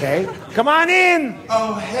now, okay? Come on in.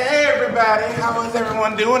 Oh, hey, everybody. How is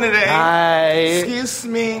everyone doing today? Hi. Excuse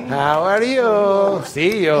me. How are you?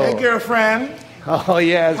 See you. Hey, girlfriend. Oh,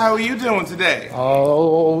 yes. How are you doing today?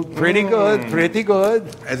 Oh, pretty good, pretty good.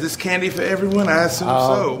 Is this candy for everyone? I assume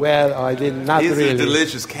so. Well, I did not It's really. a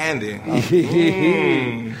delicious candy.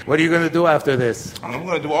 What are you going to do after this? I'm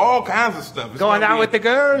going to do all kinds of stuff. Going out with the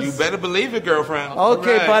girls? You better believe it, girlfriend.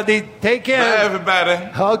 Okay, right. buddy. Take care. Bye, everybody.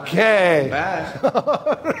 Okay. Bye.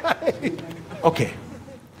 All right. Okay.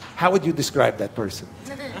 How would you describe that person?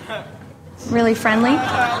 Really friendly?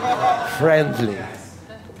 Friendly.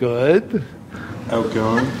 Good.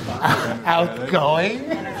 Outgoing. Outgoing.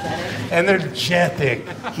 Energetic.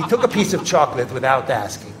 He took a piece of chocolate without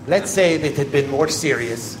asking. Let's say that it had been more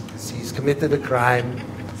serious. He's committed a crime.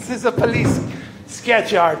 This is a police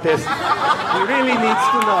sketch artist. He really needs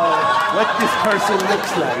to know what this person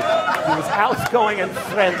looks like. He was outgoing and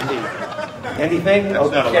friendly. Anything?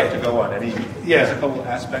 That's not allowed to go on. Any Yeah. physical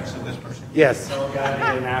aspects of this person? Yes. Tall guy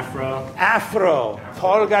with an afro. Afro.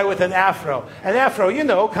 Tall guy with an afro. An afro, you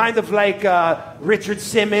know, kind of like Richard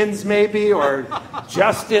Simmons, maybe, or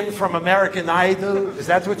Justin from American Idol. Is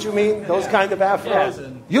that what you mean? Those kind of afros? Yeah.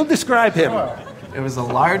 You'll describe him. It was a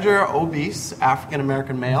larger, obese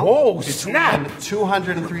African-American male. Oh, snap!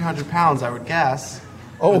 200 and 300 pounds, I would guess.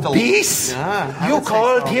 With Obese? Yeah. I You would say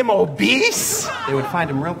called so. him obese? They would find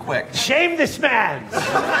him real quick. Shame this man!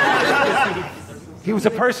 He was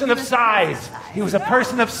a person of size. He was a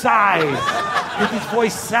person of size. Did his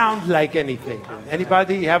voice sound like anything?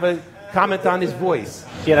 Anybody have a comment on his voice?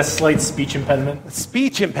 He had a slight speech impediment.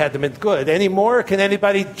 Speech impediment, good. Any more? Can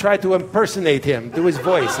anybody try to impersonate him? Do his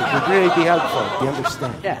voice. It would really be helpful. Do you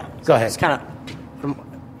understand? Yeah. Go ahead. It's kind of,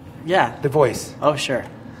 yeah. The voice. Oh, sure.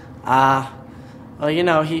 Well, you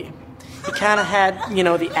know, he kind of had, you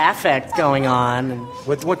know, the affect going on. And,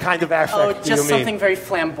 What kind of affect oh, do you just mean? something very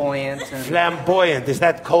flamboyant. And, Flamboyant. Is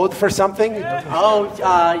that code for something?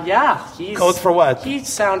 Yeah. He's, Code for what? He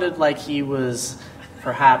sounded like he was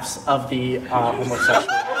perhaps of the homosexual.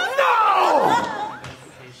 No!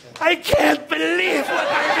 I can't believe what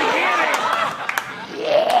I'm hearing!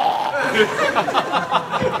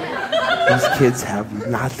 These kids have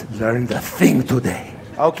not learned a thing today.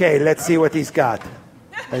 Okay, let's see what he's got.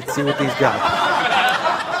 Let's see what he's got.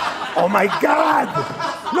 Oh my God!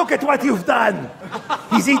 Look at what you've done!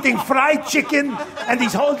 He's eating fried chicken and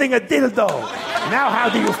he's holding a dildo. Now how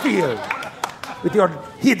do you feel? With your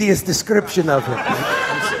hideous description of him.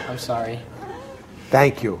 I'm sorry.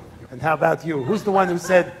 Thank you. And how about you? Who's the one who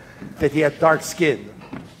said that he had dark skin?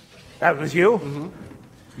 That was you? Mm-hmm.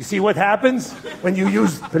 You see what happens when you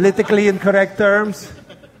use politically incorrect terms?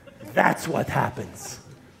 That's what happens.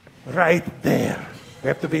 Right there. We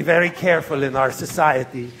have to be very careful in our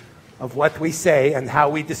society of what we say and how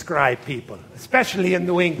we describe people, especially in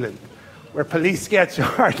New England, where police sketch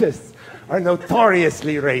artists are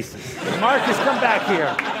notoriously racist. Marcus, come back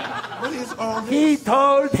here. What is all this? He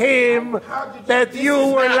told him that you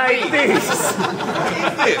were like this.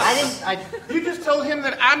 You just told him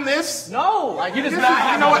that I'm this? No, you just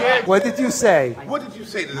not. You know what? What did you say? What did you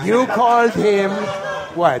say to this? You called him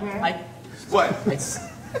what? What?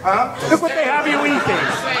 Huh? Look what they have you eating.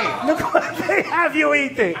 Look what they have you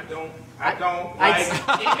eating. I don't like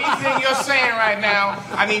anything you're saying right now.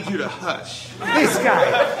 I need you to hush.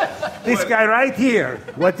 This guy right here.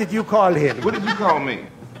 What did you call him? What did you call me?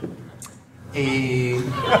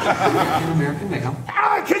 African-American male.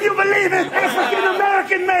 Ah, can you believe it?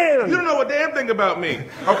 African-American male. You don't know a damn thing about me,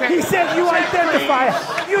 okay? He said you identify.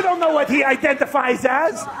 You don't know what he identifies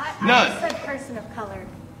as. None. I said person of color.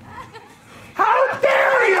 How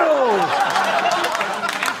dare you?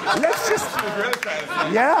 Let's just.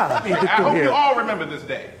 Yeah. I hope you all remember this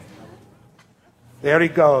day. There he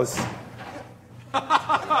goes.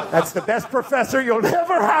 That's the best professor you'll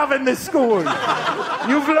ever have in this school.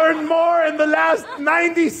 You've learned more in the last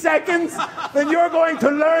 90 seconds than you're going to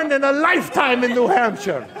learn in a lifetime in New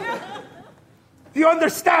Hampshire. Do you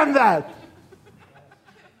understand that?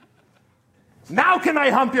 Now can I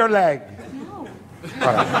hump your leg? No.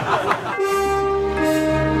 All right.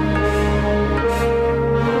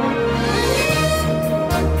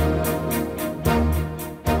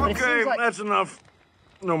 Okay, that's enough.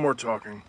 No more talking.